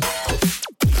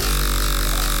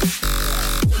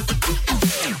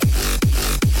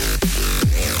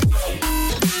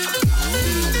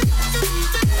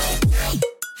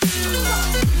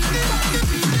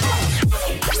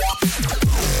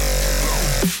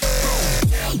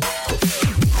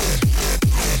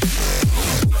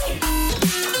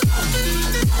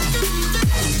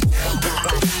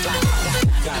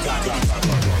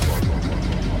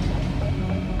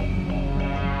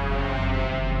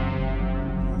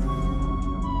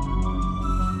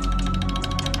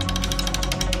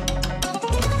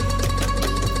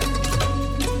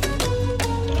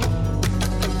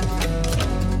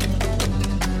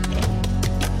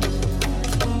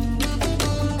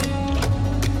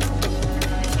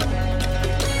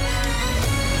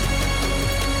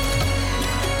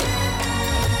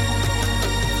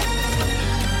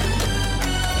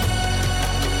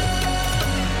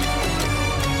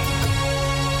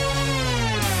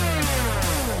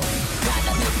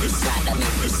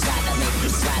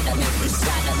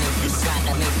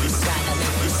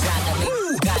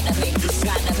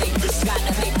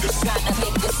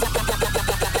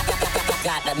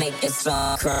 Gotta make this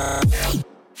song come.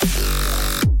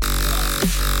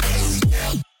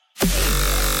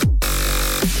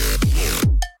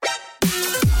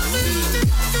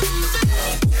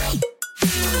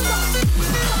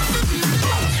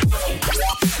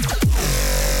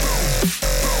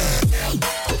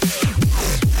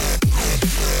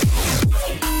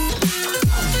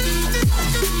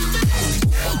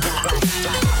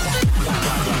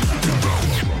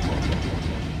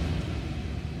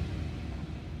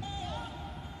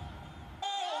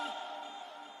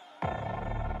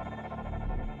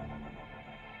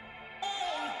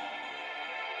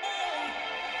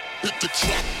 Hit the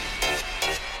track.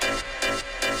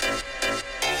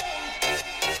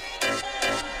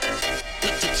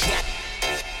 Hit the track.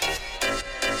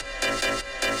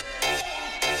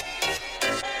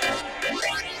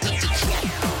 Hit the track.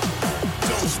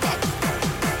 Don't stop.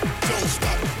 Don't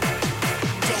stop.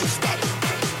 Don't stop.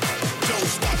 Don't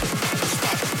stop. Stop. Stop. Stop.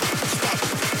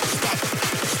 Stop.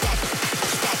 Stop.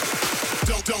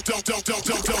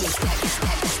 Don't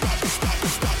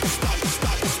stop.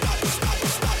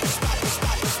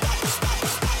 Stop.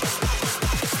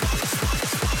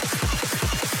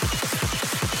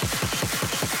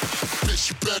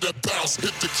 Better bounce,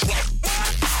 hit the track.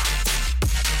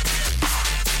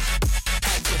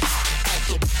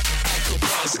 At the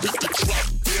bounce, hit the track.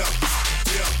 Yeah.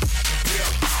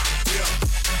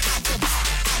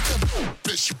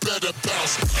 Bitch, you better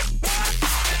bounce. At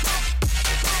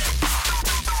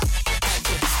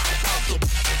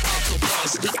the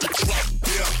bounce, hit the track.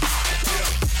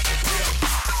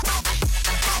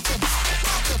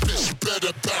 Bitch, you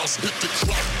better bounce, hit the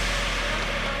track.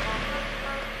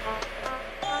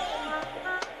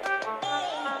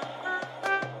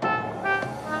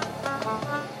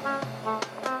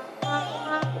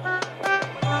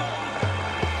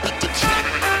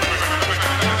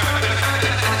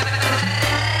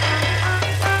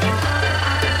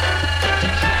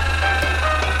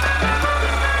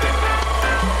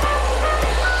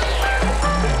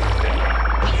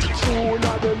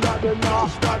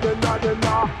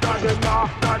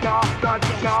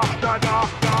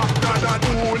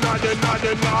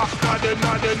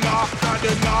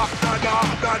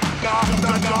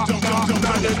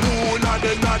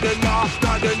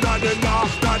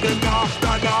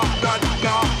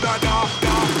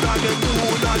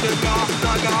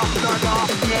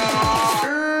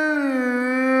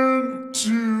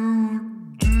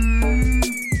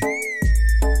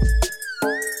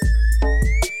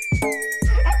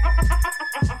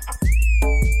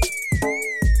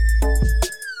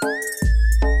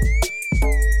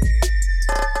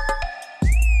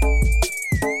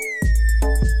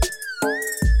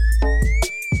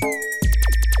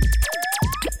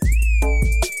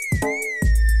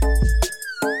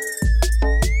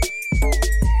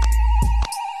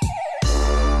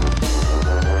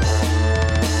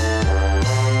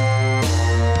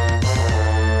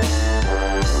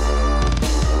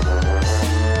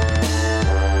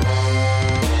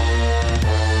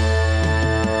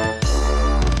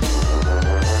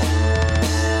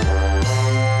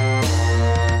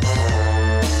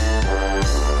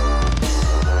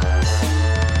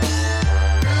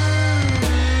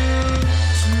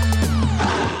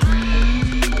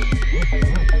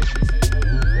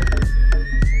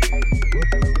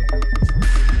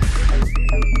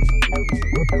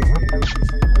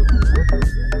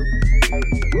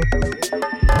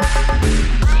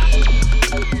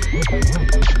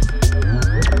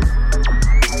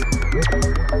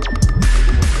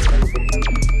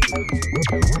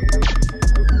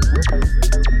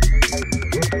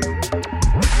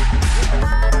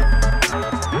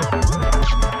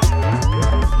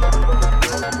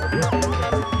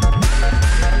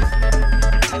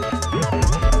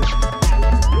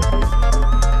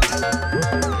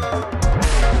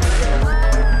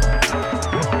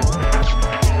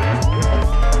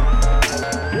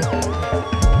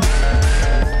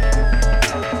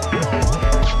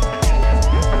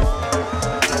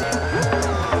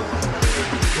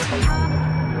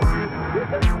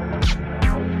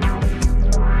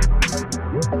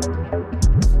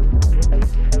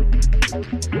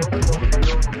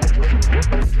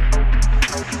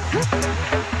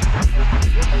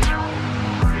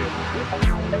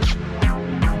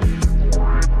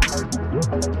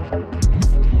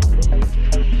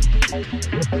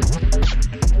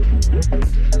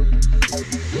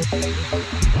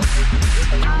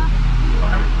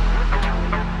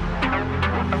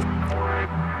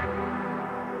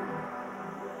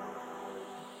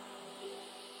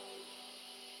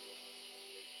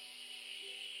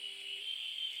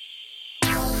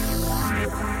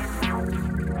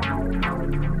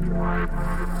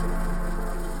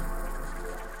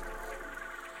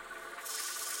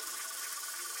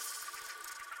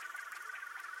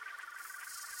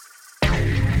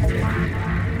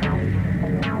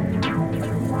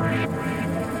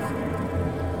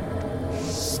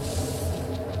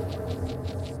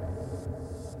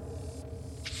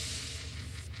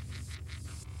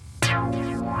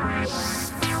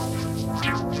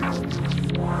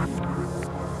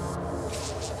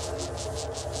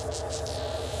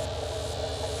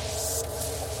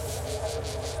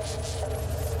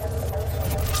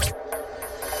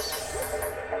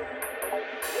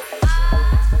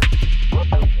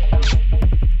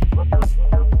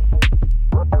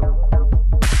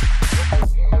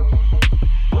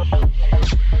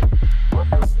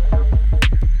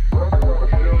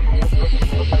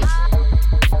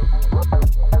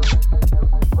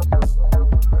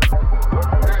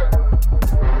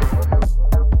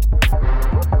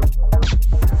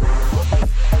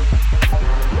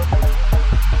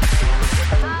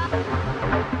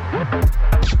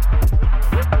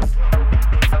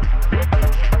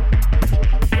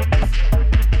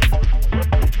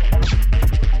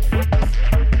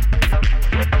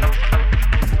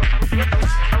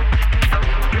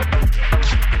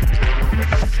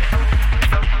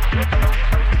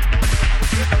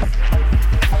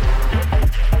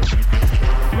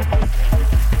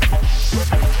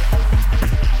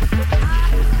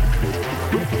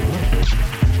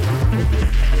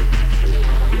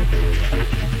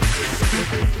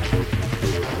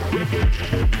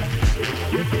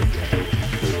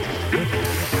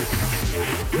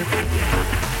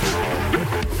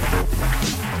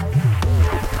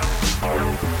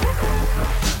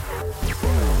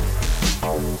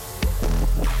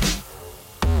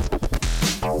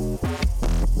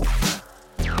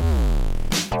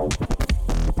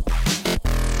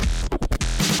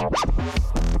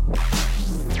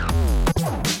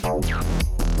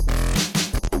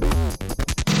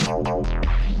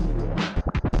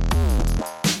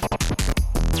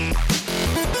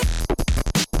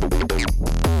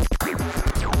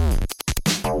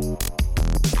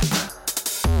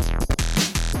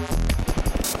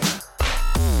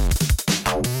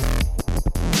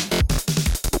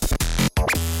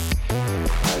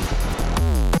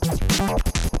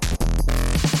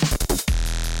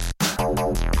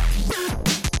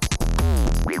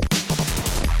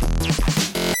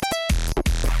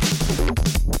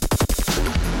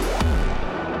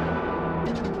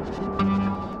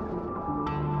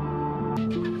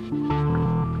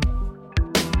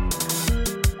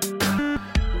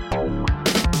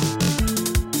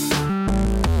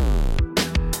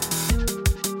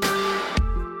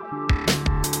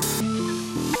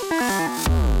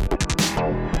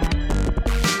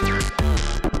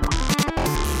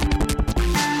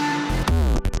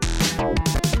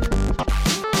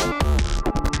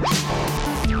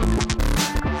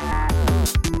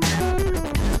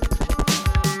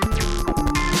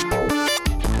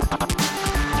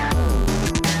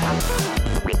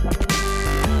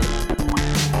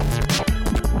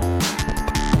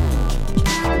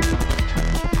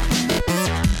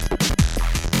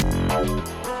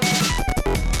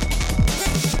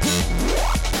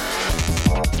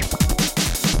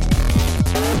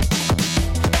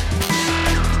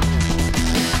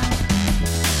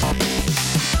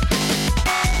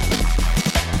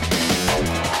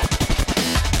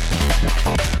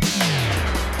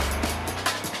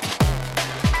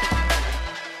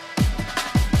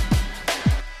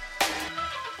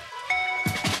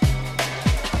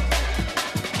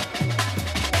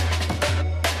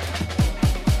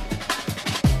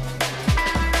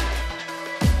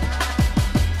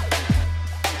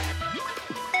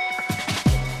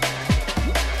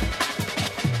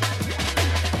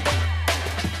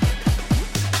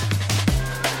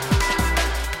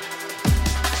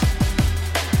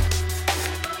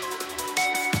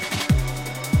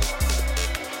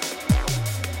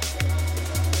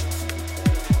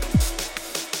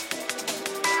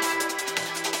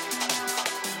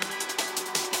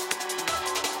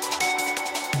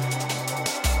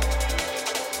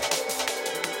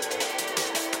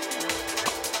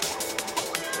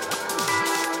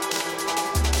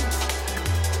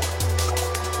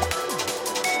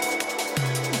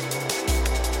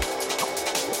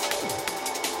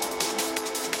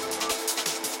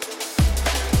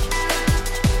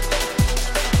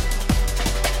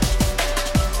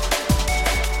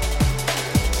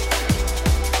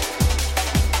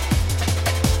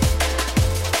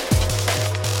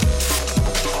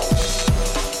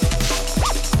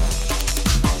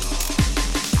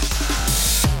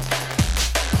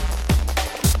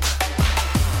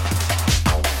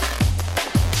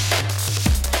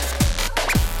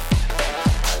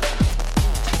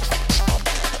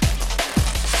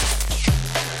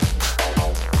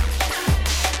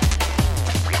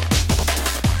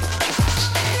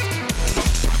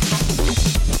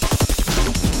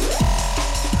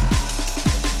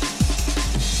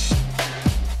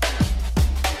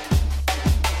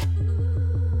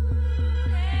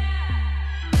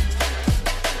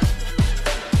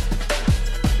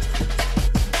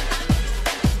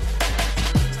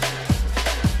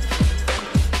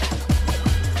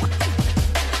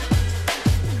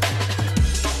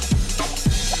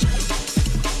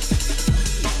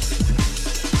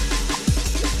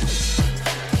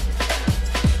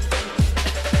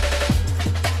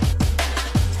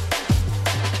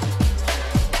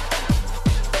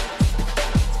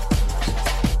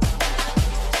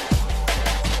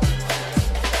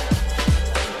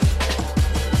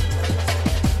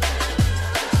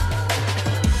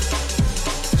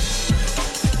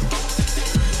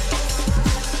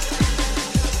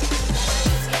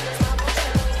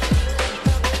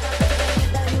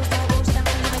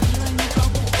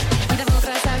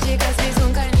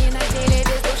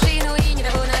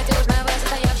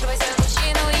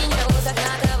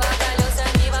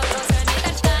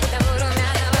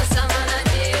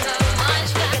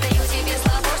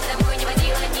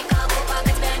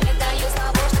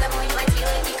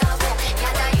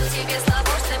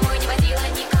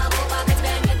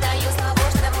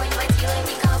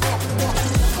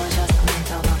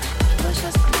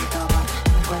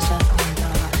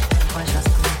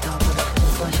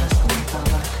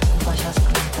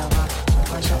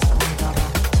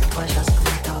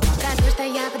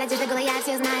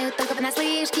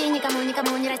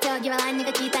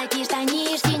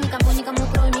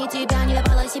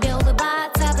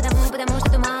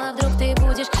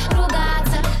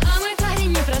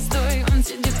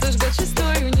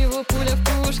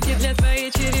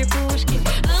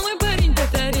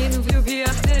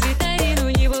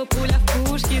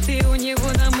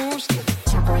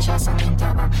 cosas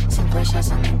aumentaba, 100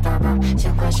 cosas aumentaba,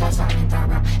 100 cosas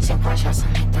aumentaba, 100 cosas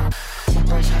aumentaba, 100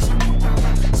 cosas aumentaba,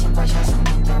 100 cosas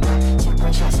aumentaba, 100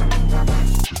 cosas aumentaba.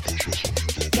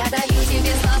 Я даю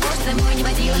тебе слово, что домой не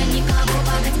водила никого,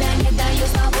 пока тебя не даю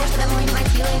слово, что домой не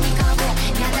водила никого.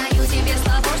 Я даю тебе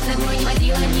слово, что домой не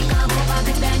водила никого,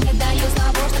 пока тебя не даю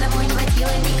слово, что домой не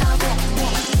водила никого.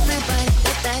 Мы парень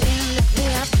татарин, ты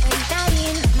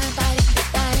авторитарин, мы парень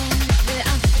татарин, ты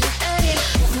авторитарин,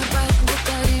 мы парень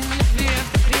татарин, ты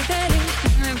авторитарин,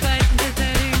 мы парень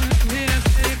татарин, ты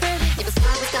авторитарин. Не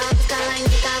пускала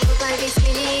никого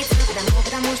повеселиться,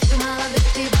 потому что ты молодой,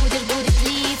 ты будешь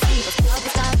злиться. Не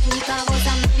пускала никого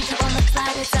со мной вечером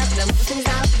расслабиться, потому что не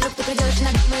знала, вдруг ты придешь и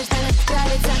надумаешь с нами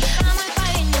справиться. А мой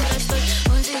парень непростой,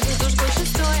 он сидит уж больше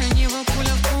стой, у него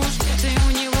пуля в пушке, ты у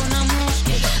него на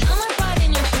мушке. А мой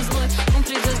парень очень злой, он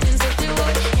придет с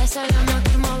бензопилой. Я солям на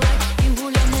Турмалай, и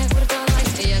гулям на Кварталай.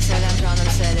 Я солям жаном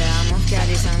селям, мовки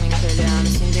алисами кылям,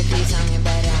 синдеклисами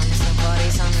берям,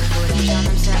 сахарисами курям.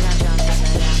 Жаном селям,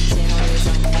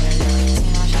 синолисами релем,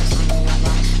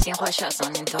 сейчас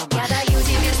он не тоба. Я даю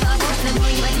тебе слово, что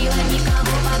домой не водила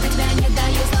никого, пока тебя не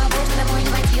даю слово, что домой не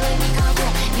водила никого.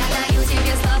 Я даю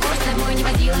тебе слово, что домой не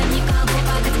водила никого,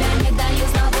 пока тебя не даю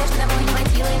слово, что домой не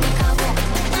водила никого.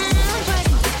 Мой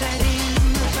парень татарин,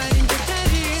 мой парень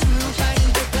татарин, мой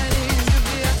парень татарин,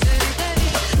 люби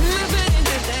авторитарин. Мой парень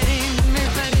татарин, мой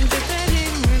парень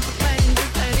татарин, мой парень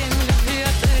татарин, люби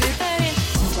авторитарин.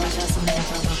 100 cosas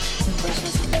aumentaba, 100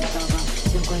 cosas aumentaba,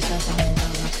 100 cosas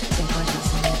aumentaba,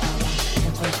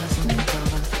 100 cosas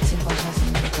aumentaba.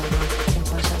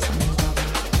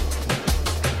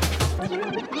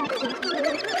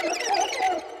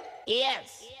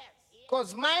 Yes,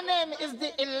 because my name is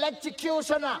the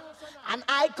Electrocutioner, and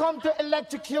I come to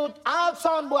electrocute all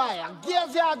sound boy. And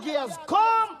gears, yeah, gears,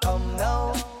 come! Come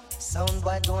now, sound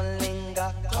boy don't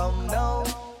linger. Come now,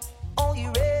 are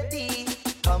you ready?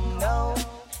 Come now,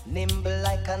 nimble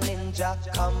like a ninja.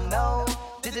 Come now,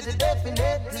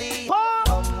 definitely.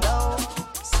 Come now,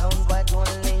 sound boy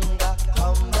don't linger.